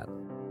excelled at.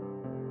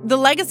 The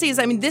legacies,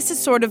 I mean, this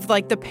is sort of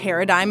like the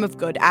paradigm of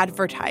good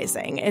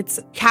advertising. It's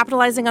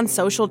capitalizing on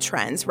social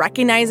trends,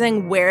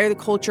 recognizing where the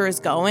culture is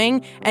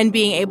going, and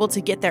being able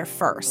to get there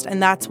first. And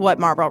that's what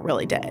Marlboro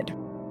really did.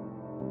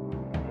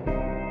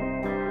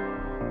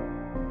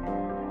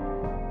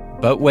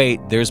 But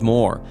wait, there's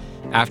more.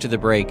 After the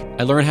break,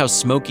 I learned how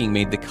smoking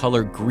made the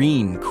color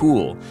green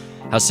cool,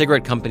 how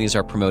cigarette companies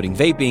are promoting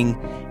vaping,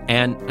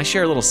 and I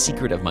share a little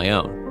secret of my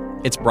own.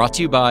 It's brought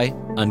to you by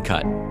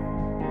Uncut.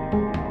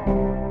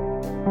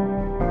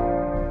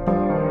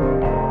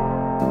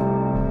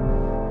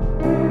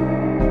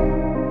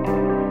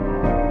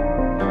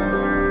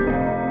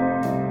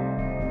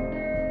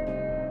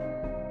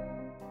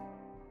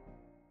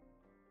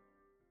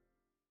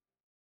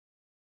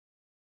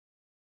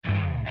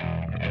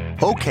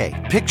 Okay,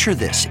 picture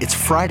this. It's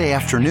Friday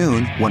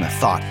afternoon when a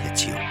thought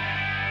hits you.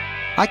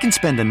 I can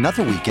spend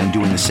another weekend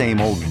doing the same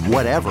old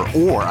whatever,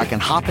 or I can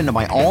hop into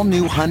my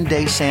all-new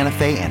Hyundai Santa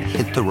Fe and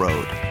hit the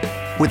road.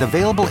 With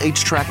available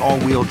H-Track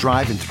all-wheel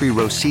drive and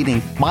 3-row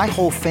seating, my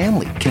whole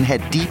family can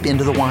head deep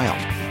into the wild.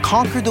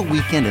 Conquer the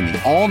weekend in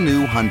the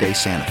all-new Hyundai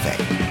Santa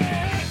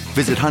Fe.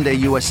 Visit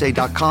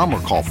HyundaiUSA.com or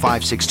call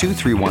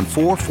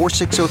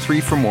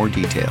 562-314-4603 for more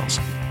details.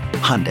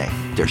 Hyundai,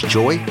 there's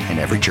joy in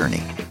every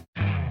journey.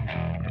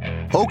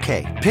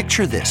 Okay,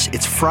 picture this.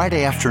 It's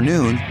Friday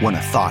afternoon when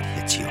a thought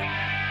hits you.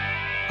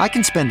 I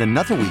can spend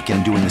another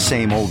weekend doing the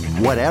same old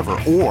whatever,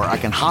 or I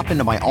can hop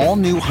into my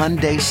all-new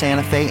Hyundai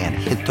Santa Fe and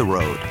hit the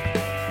road.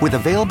 With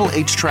available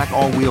H-Track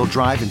all-wheel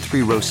drive and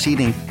 3-row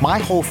seating, my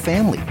whole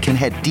family can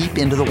head deep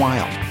into the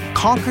wild.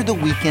 Conquer the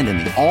weekend in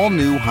the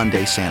all-new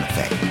Hyundai Santa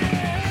Fe.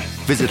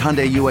 Visit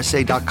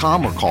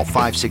HyundaiUSA.com or call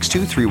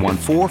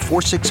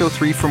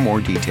 562-314-4603 for more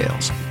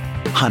details.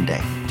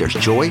 Hyundai, there's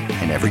joy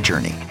in every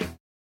journey.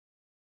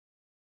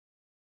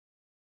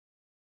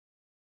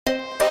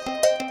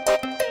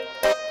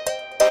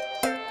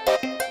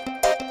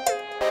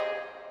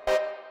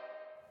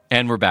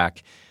 And we're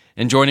back.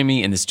 And joining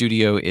me in the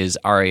studio is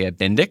Aria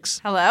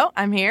Bendix. Hello,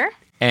 I'm here.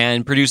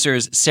 And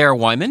producers Sarah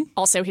Wyman.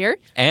 Also here.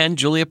 And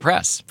Julia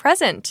Press.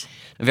 Present.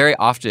 Very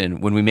often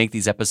when we make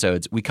these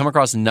episodes, we come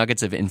across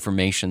nuggets of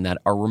information that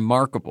are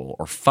remarkable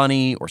or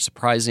funny or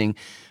surprising,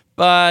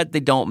 but they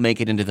don't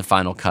make it into the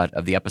final cut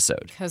of the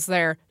episode. Because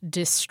they're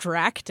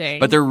distracting.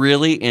 But they're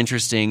really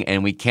interesting,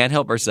 and we can't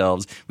help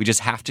ourselves. We just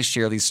have to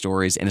share these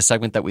stories in a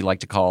segment that we like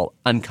to call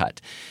Uncut.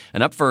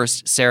 And up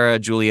first, Sarah,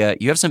 Julia,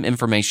 you have some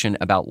information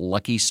about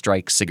Lucky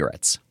Strike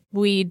cigarettes.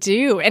 We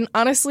do. And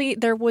honestly,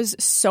 there was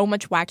so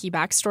much wacky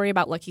backstory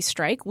about Lucky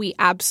Strike. We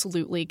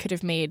absolutely could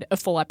have made a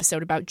full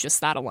episode about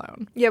just that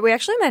alone. Yeah, we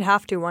actually might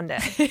have to one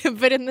day.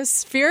 But in the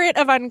spirit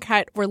of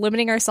Uncut, we're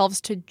limiting ourselves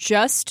to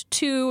just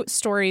 2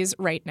 stories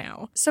right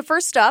now. So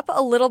first up,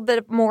 a little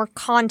bit more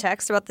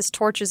context about this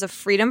Torches of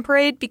Freedom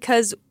parade,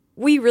 because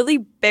we really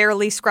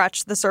barely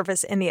scratched the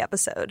surface in the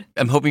episode.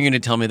 I'm hoping you're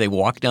going to tell me they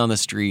walk down the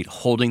street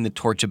holding the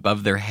torch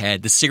above their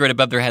head, the cigarette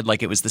above their head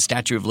like it was the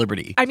Statue of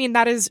Liberty. I mean,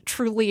 that is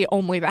truly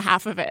only the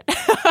half of it.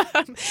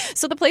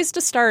 So the place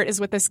to start is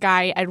with this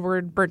guy,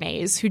 Edward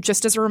Bernays, who,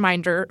 just as a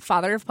reminder,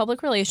 father of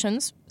public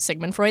relations,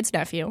 Sigmund Freud's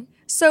nephew.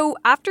 So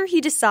after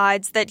he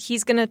decides that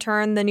he's going to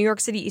turn the New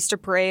York City Easter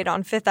Parade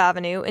on Fifth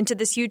Avenue into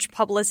this huge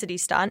publicity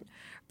stunt,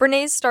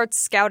 Bernays starts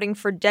scouting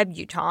for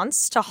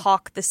debutantes to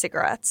hawk the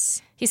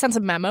cigarettes. He sends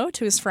a memo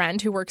to his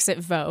friend who works at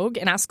Vogue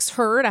and asks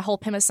her to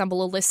help him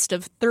assemble a list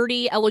of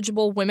 30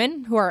 eligible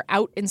women who are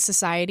out in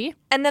society.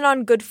 And then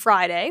on Good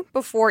Friday,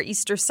 before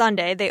Easter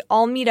Sunday, they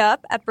all meet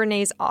up at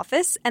Bernays'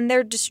 office and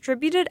they're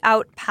distributed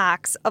out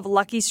packs of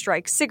Lucky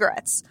Strike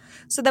cigarettes.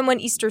 So then when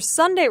Easter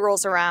Sunday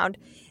rolls around,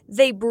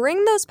 they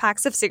bring those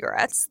packs of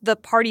cigarettes, the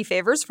party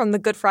favors from the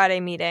Good Friday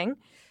meeting,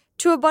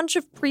 to a bunch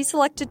of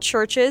pre-selected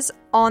churches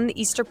on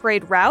the Easter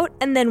Parade route,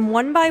 and then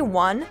one by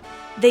one,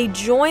 they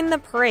join the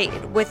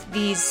parade with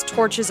these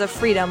torches of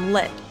freedom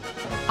lit.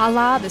 A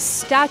la the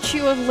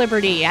Statue of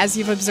Liberty, as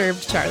you've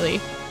observed, Charlie.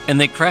 And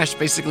they crashed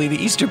basically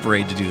the Easter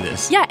Parade to do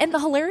this. Yeah, and the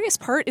hilarious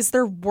part is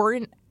there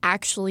weren't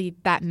actually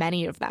that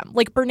many of them.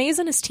 Like, Bernays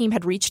and his team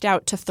had reached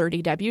out to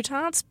 30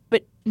 debutantes,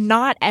 but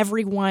not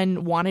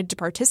everyone wanted to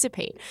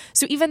participate.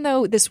 So even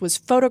though this was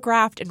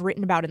photographed and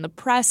written about in the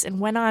press and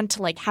went on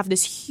to, like, have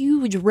this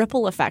huge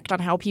ripple effect on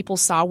how people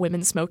saw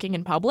women smoking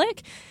in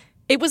public,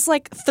 it was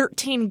like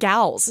 13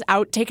 gals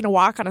out taking a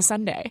walk on a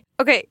Sunday.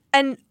 Okay,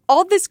 and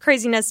all this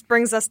craziness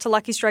brings us to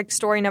Lucky Strike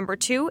story number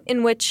 2,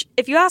 in which,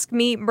 if you ask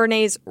me,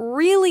 Bernays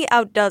really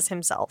outdoes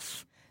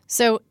himself.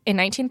 So in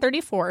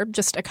 1934,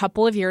 just a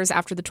couple of years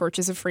after the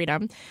Torches of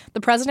Freedom, the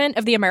president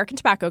of the American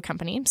Tobacco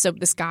Company, so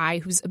this guy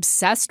who's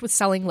obsessed with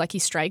selling Lucky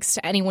Strikes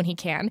to anyone he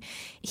can,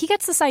 he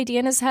gets this idea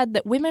in his head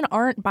that women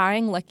aren't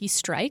buying Lucky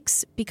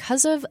Strikes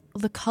because of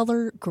the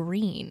color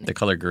green. The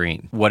color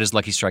green. What does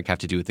Lucky Strike have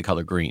to do with the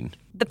color green?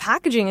 The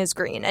packaging is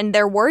green, and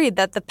they're worried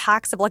that the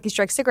packs of Lucky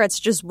Strike cigarettes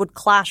just would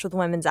clash with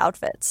women's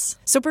outfits.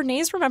 So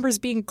Bernays remembers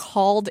being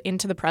called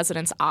into the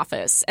president's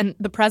office, and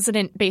the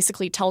president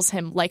basically tells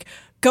him, like,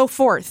 go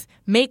forth,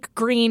 make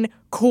green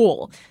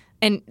cool.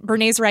 And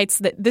Bernays writes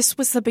that this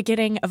was the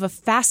beginning of a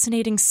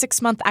fascinating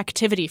 6-month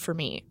activity for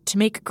me, to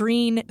make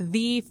green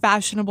the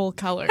fashionable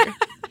color.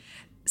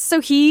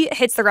 So he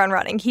hits the ground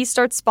running. He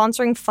starts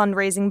sponsoring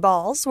fundraising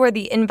balls where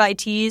the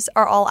invitees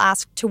are all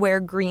asked to wear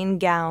green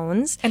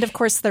gowns. And of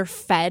course, they're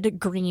fed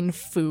green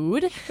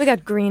food. We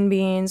got green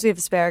beans, we have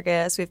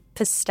asparagus, we have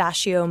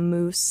pistachio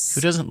mousse.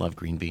 Who doesn't love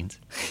green beans?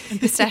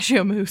 And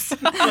pistachio mousse.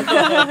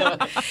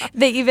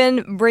 They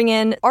even bring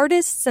in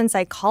artists and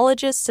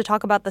psychologists to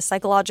talk about the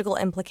psychological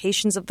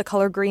implications of the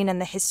color green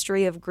and the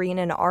history of green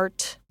in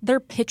art. They're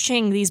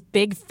pitching these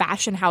big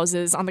fashion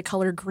houses on the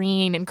color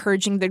green,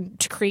 encouraging them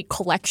to create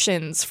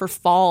collections for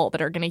fall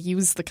that are going to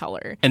use the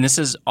color. And this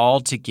is all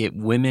to get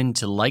women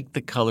to like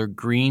the color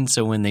green,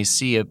 so when they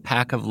see a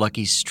pack of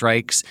Lucky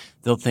Strikes,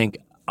 they'll think,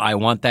 I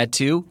want that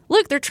too.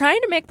 Look, they're trying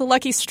to make the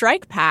Lucky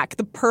Strike pack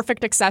the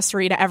perfect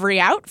accessory to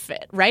every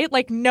outfit, right?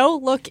 Like, no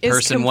look is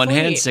Purse in one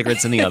hand,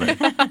 cigarettes in the other.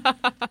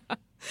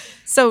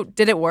 So,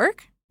 did it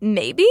work?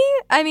 Maybe.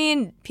 I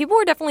mean, people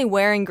were definitely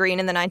wearing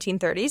green in the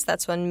 1930s.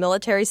 That's when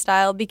military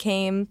style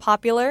became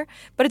popular.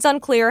 But it's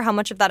unclear how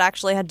much of that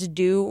actually had to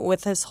do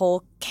with this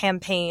whole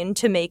campaign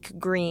to make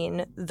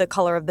green the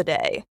color of the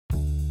day.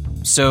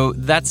 So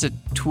that's a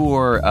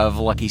tour of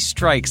Lucky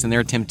Strikes and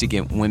their attempt to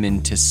get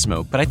women to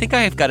smoke. But I think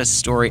I have got a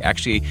story,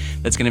 actually,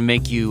 that's going to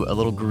make you a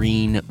little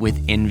green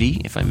with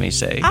envy, if I may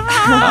say.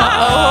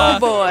 Oh,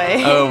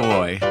 boy. Oh,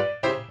 boy.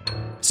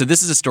 So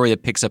this is a story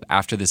that picks up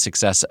after the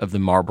success of the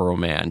Marlboro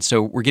Man.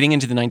 So we're getting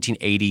into the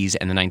 1980s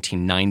and the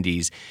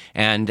 1990s.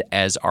 And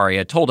as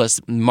Aria told us,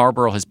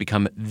 Marlboro has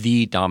become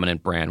the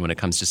dominant brand when it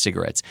comes to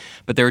cigarettes.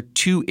 But there are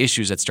two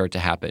issues that start to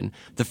happen.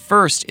 The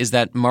first is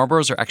that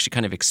Marlboros are actually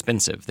kind of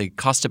expensive. They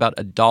cost about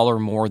 $1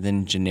 more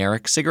than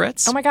generic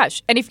cigarettes. Oh my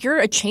gosh. And if you're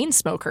a chain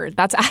smoker,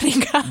 that's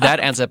adding up. That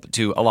adds up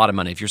to a lot of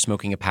money if you're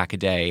smoking a pack a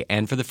day.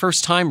 And for the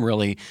first time,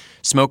 really,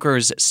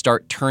 smokers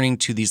start turning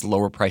to these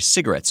lower priced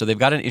cigarettes. So they've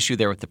got an issue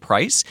there with the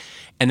price.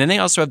 And then they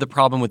also have the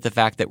problem with the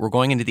fact that we're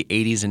going into the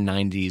 80s and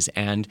 90s,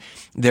 and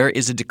there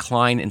is a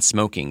decline in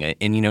smoking.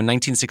 In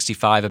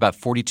 1965, about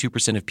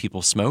 42% of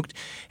people smoked,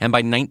 and by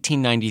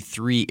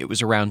 1993, it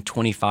was around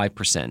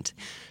 25%.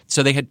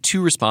 So they had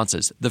two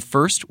responses. The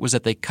first was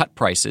that they cut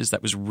prices.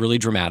 That was really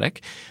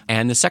dramatic.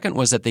 And the second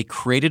was that they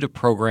created a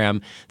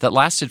program that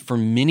lasted for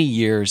many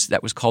years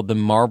that was called the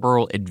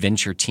Marlboro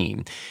Adventure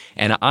Team.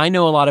 And I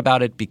know a lot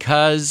about it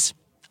because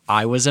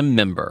I was a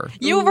member.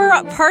 You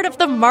were part of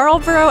the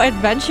Marlboro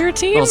Adventure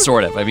Team? Well,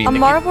 sort of. I mean, a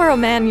Marlboro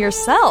man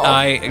yourself.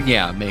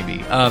 Yeah, maybe.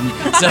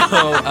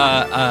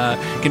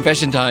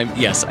 Confession time.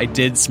 Yes, I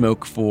did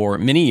smoke for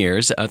many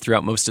years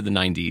throughout most of the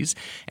 90s,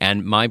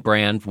 and my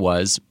brand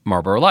was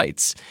Marlboro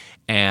Lights.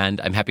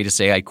 And I'm happy to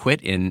say I quit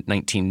in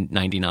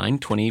 1999,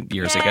 20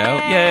 years ago.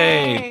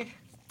 Yay!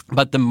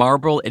 But the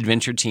Marlboro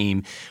Adventure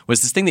Team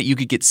was this thing that you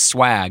could get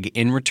swag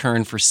in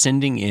return for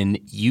sending in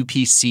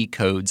UPC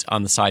codes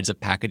on the sides of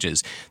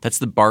packages. That's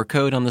the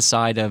barcode on the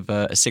side of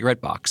a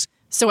cigarette box.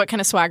 So what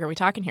kind of swag are we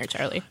talking here,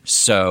 Charlie?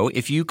 So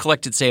if you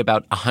collected, say,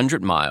 about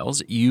 100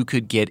 miles, you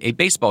could get a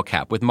baseball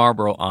cap with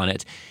Marlboro on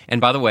it. And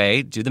by the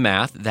way, do the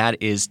math,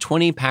 that is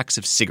 20 packs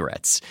of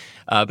cigarettes.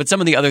 But some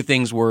of the other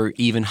things were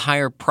even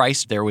higher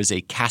priced. There was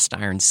a cast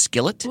iron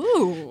skillet.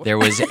 Ooh. There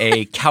was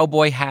a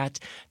cowboy hat.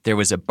 There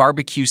was a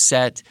barbecue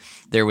set.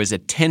 There was a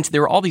tent.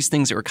 There were all these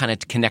things that were kind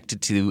of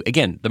connected to,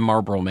 again, the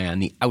Marlboro Man,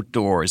 the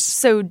outdoors.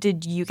 So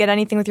did you get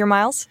anything with your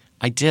miles?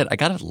 I did. I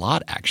got a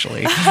lot,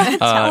 actually.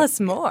 Tell us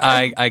more.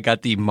 I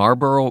got the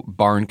Marlboro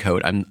barn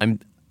coat. I'm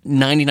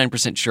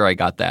 99% sure I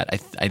got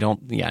that. I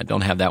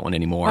don't have that one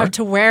anymore. Or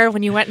to wear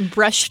when you went and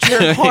brushed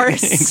your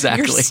horse,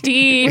 exactly. your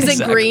steed. Was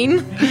it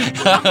green?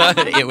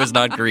 It was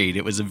not green.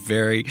 It was a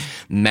very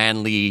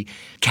manly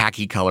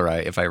khaki color,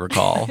 if I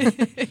recall.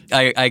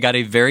 I got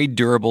a very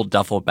durable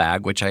duffel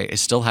bag, which I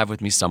still have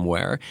with me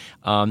somewhere.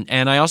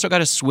 And I also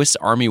got a Swiss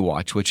Army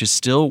watch, which is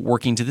still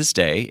working to this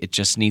day. It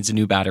just needs a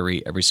new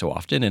battery every so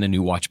often and a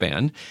new watch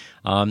band.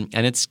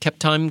 And it's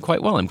kept time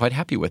quite well. I'm quite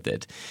happy with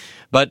it.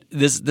 But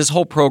this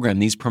whole program,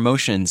 these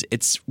promotions,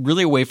 it's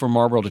really a way for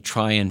Marlboro to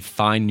try and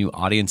find new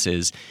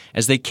audiences,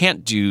 as they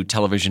can't do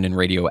television and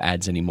radio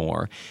ads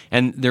anymore.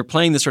 And they're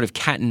playing this sort of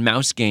cat and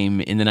mouse game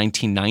in the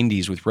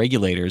 1990s with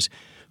regulators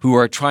who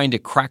are trying to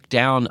crack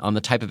down on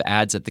the type of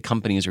ads that the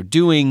companies are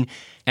doing.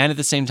 And at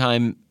the same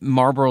time,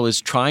 Marlboro is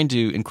trying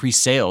to increase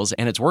sales,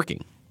 and it's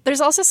working. There's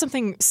also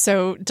something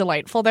so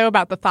delightful, though,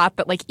 about the thought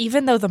that, like,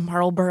 even though the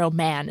Marlboro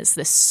Man is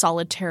this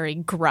solitary,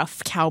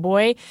 gruff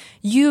cowboy,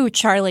 you,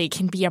 Charlie,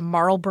 can be a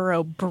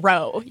Marlboro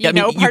bro. You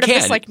know, part of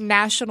this, like,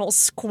 national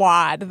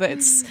squad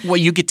that's... Well,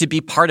 you get to be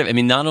part of it. I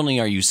mean, not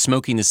only are you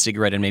smoking the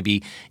cigarette and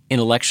maybe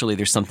intellectually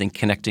there's something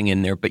connecting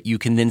in there, but you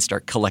can then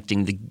start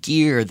collecting the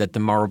gear that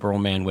the Marlboro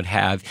Man would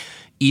have.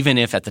 Even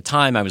if at the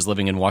time I was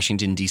living in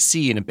Washington,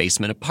 D.C. in a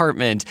basement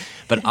apartment,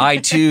 but I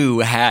too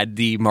had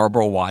the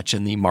Marlboro watch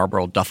and the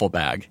Marlboro duffel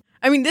bag.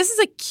 I mean, this is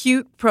a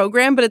cute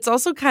program, but it's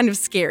also kind of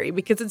scary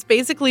because it's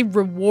basically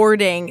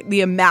rewarding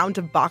the amount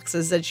of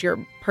boxes that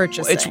you're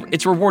purchasing.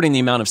 It's rewarding the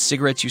amount of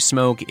cigarettes you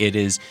smoke. It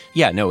is,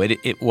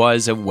 it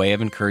was a way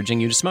of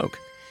encouraging you to smoke.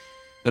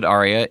 But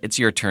Aria, it's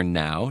your turn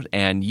now,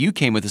 and you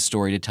came with a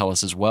story to tell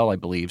us as well, I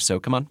believe.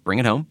 So come on, bring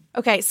it home.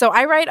 Okay, so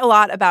I write a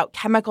lot about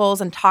chemicals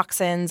and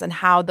toxins and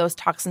how those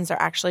toxins are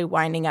actually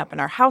winding up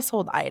in our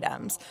household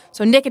items.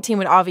 So nicotine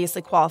would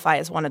obviously qualify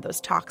as one of those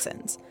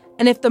toxins.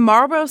 And if the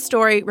Marlboro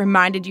story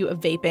reminded you of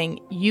vaping,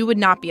 you would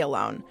not be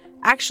alone.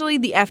 Actually,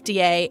 the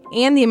FDA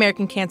and the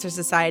American Cancer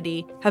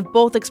Society have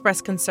both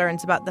expressed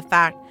concerns about the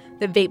fact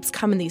that vapes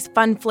come in these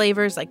fun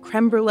flavors like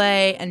creme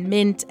brulee and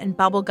mint and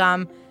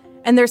bubblegum.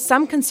 And there's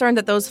some concern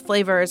that those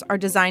flavors are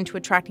designed to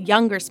attract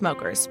younger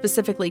smokers,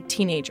 specifically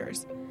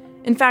teenagers.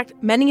 In fact,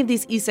 many of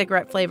these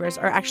e-cigarette flavors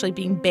are actually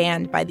being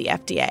banned by the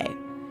FDA.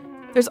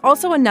 There's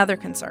also another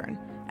concern.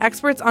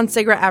 Experts on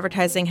cigarette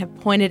advertising have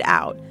pointed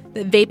out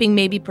that vaping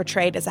may be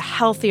portrayed as a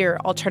healthier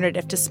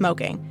alternative to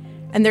smoking.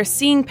 And they're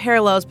seeing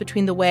parallels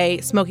between the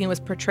way smoking was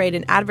portrayed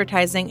in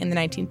advertising in the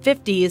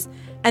 1950s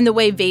and the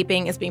way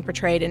vaping is being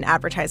portrayed in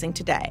advertising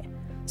today.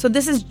 So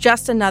this is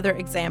just another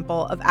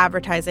example of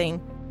advertising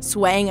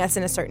swaying us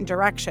in a certain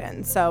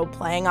direction. So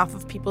playing off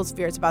of people's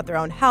fears about their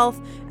own health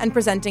and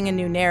presenting a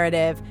new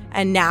narrative,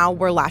 and now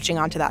we're latching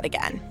onto that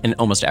again. And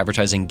almost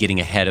advertising getting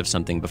ahead of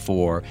something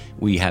before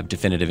we have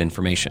definitive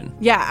information.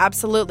 Yeah,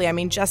 absolutely. I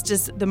mean, just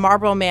as the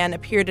Marlboro Man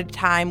appeared at a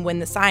time when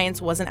the science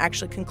wasn't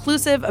actually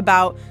conclusive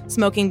about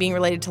smoking being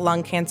related to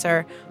lung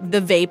cancer, the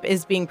vape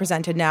is being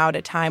presented now at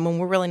a time when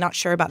we're really not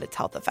sure about its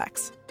health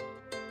effects.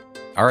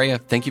 Aria,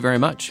 thank you very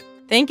much.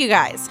 Thank you,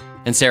 guys.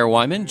 And Sarah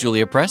Wyman,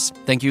 Julia Press,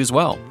 thank you as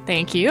well.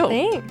 Thank you.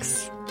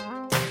 Thanks.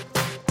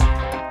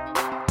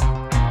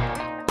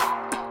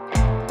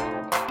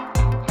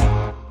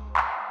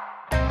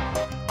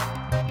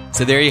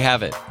 So there you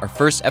have it, our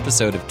first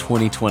episode of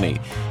 2020.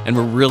 And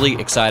we're really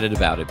excited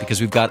about it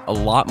because we've got a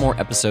lot more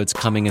episodes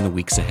coming in the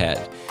weeks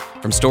ahead.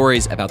 From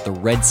stories about the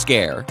Red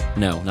Scare,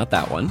 no, not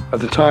that one. At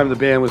the time the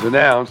ban was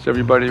announced,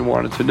 everybody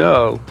wanted to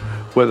know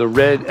whether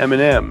red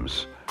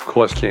M&Ms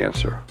cause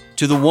cancer.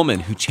 To the woman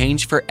who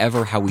changed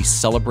forever how we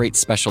celebrate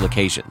special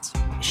occasions.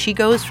 She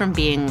goes from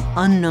being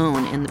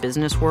unknown in the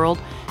business world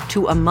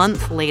to a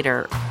month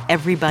later,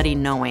 everybody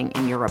knowing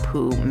in Europe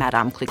who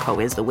Madame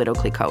Clicquot is, the widow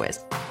Clicquot is.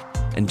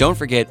 And don't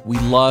forget, we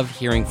love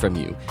hearing from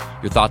you.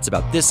 Your thoughts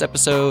about this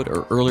episode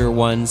or earlier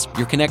ones,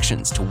 your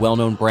connections to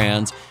well-known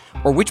brands,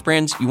 or which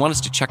brands you want us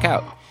to check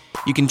out.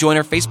 You can join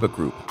our Facebook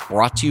group,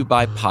 Brought to You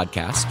by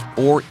Podcast,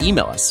 or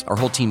email us. Our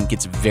whole team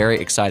gets very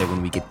excited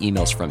when we get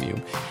emails from you.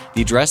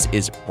 The address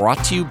is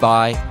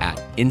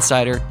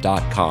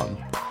broughttoyouby@insider.com.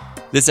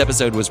 This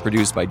episode was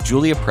produced by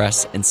Julia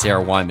Press and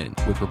Sarah Wyman,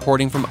 with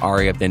reporting from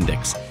Aria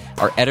Bendix.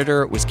 Our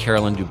editor was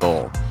Carolyn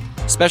Dubol.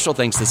 Special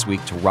thanks this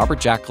week to Robert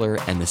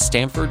Jackler and the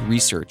Stanford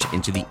Research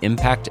into the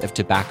Impact of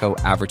Tobacco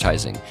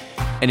Advertising.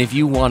 And if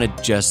you want to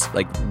just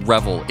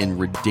revel in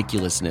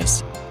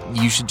ridiculousness,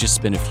 you should just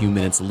spend a few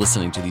minutes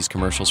listening to these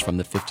commercials from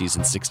the 50s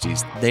and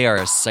 60s. They are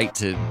a sight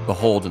to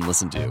behold and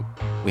listen to.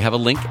 We have a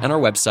link on our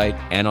website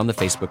and on the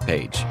Facebook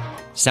page.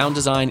 Sound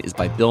design is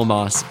by Bill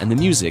Moss, and the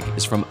music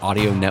is from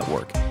Audio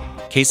Network.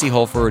 Casey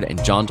Holford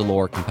and John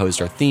Delore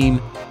composed our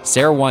theme.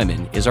 Sarah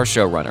Wyman is our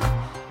showrunner.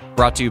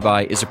 Brought to you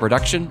by is a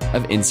production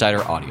of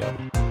Insider Audio.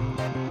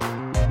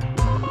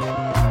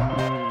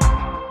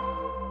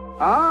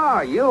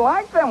 Oh, you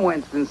like them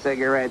Winston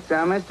cigarettes,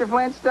 huh, Mr.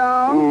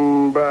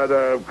 Flintstone? But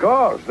of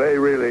course, they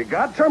really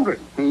got something.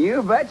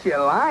 You bet you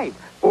like.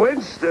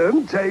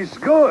 Winston tastes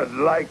good,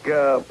 like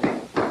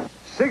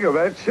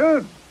cigarettes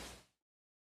should.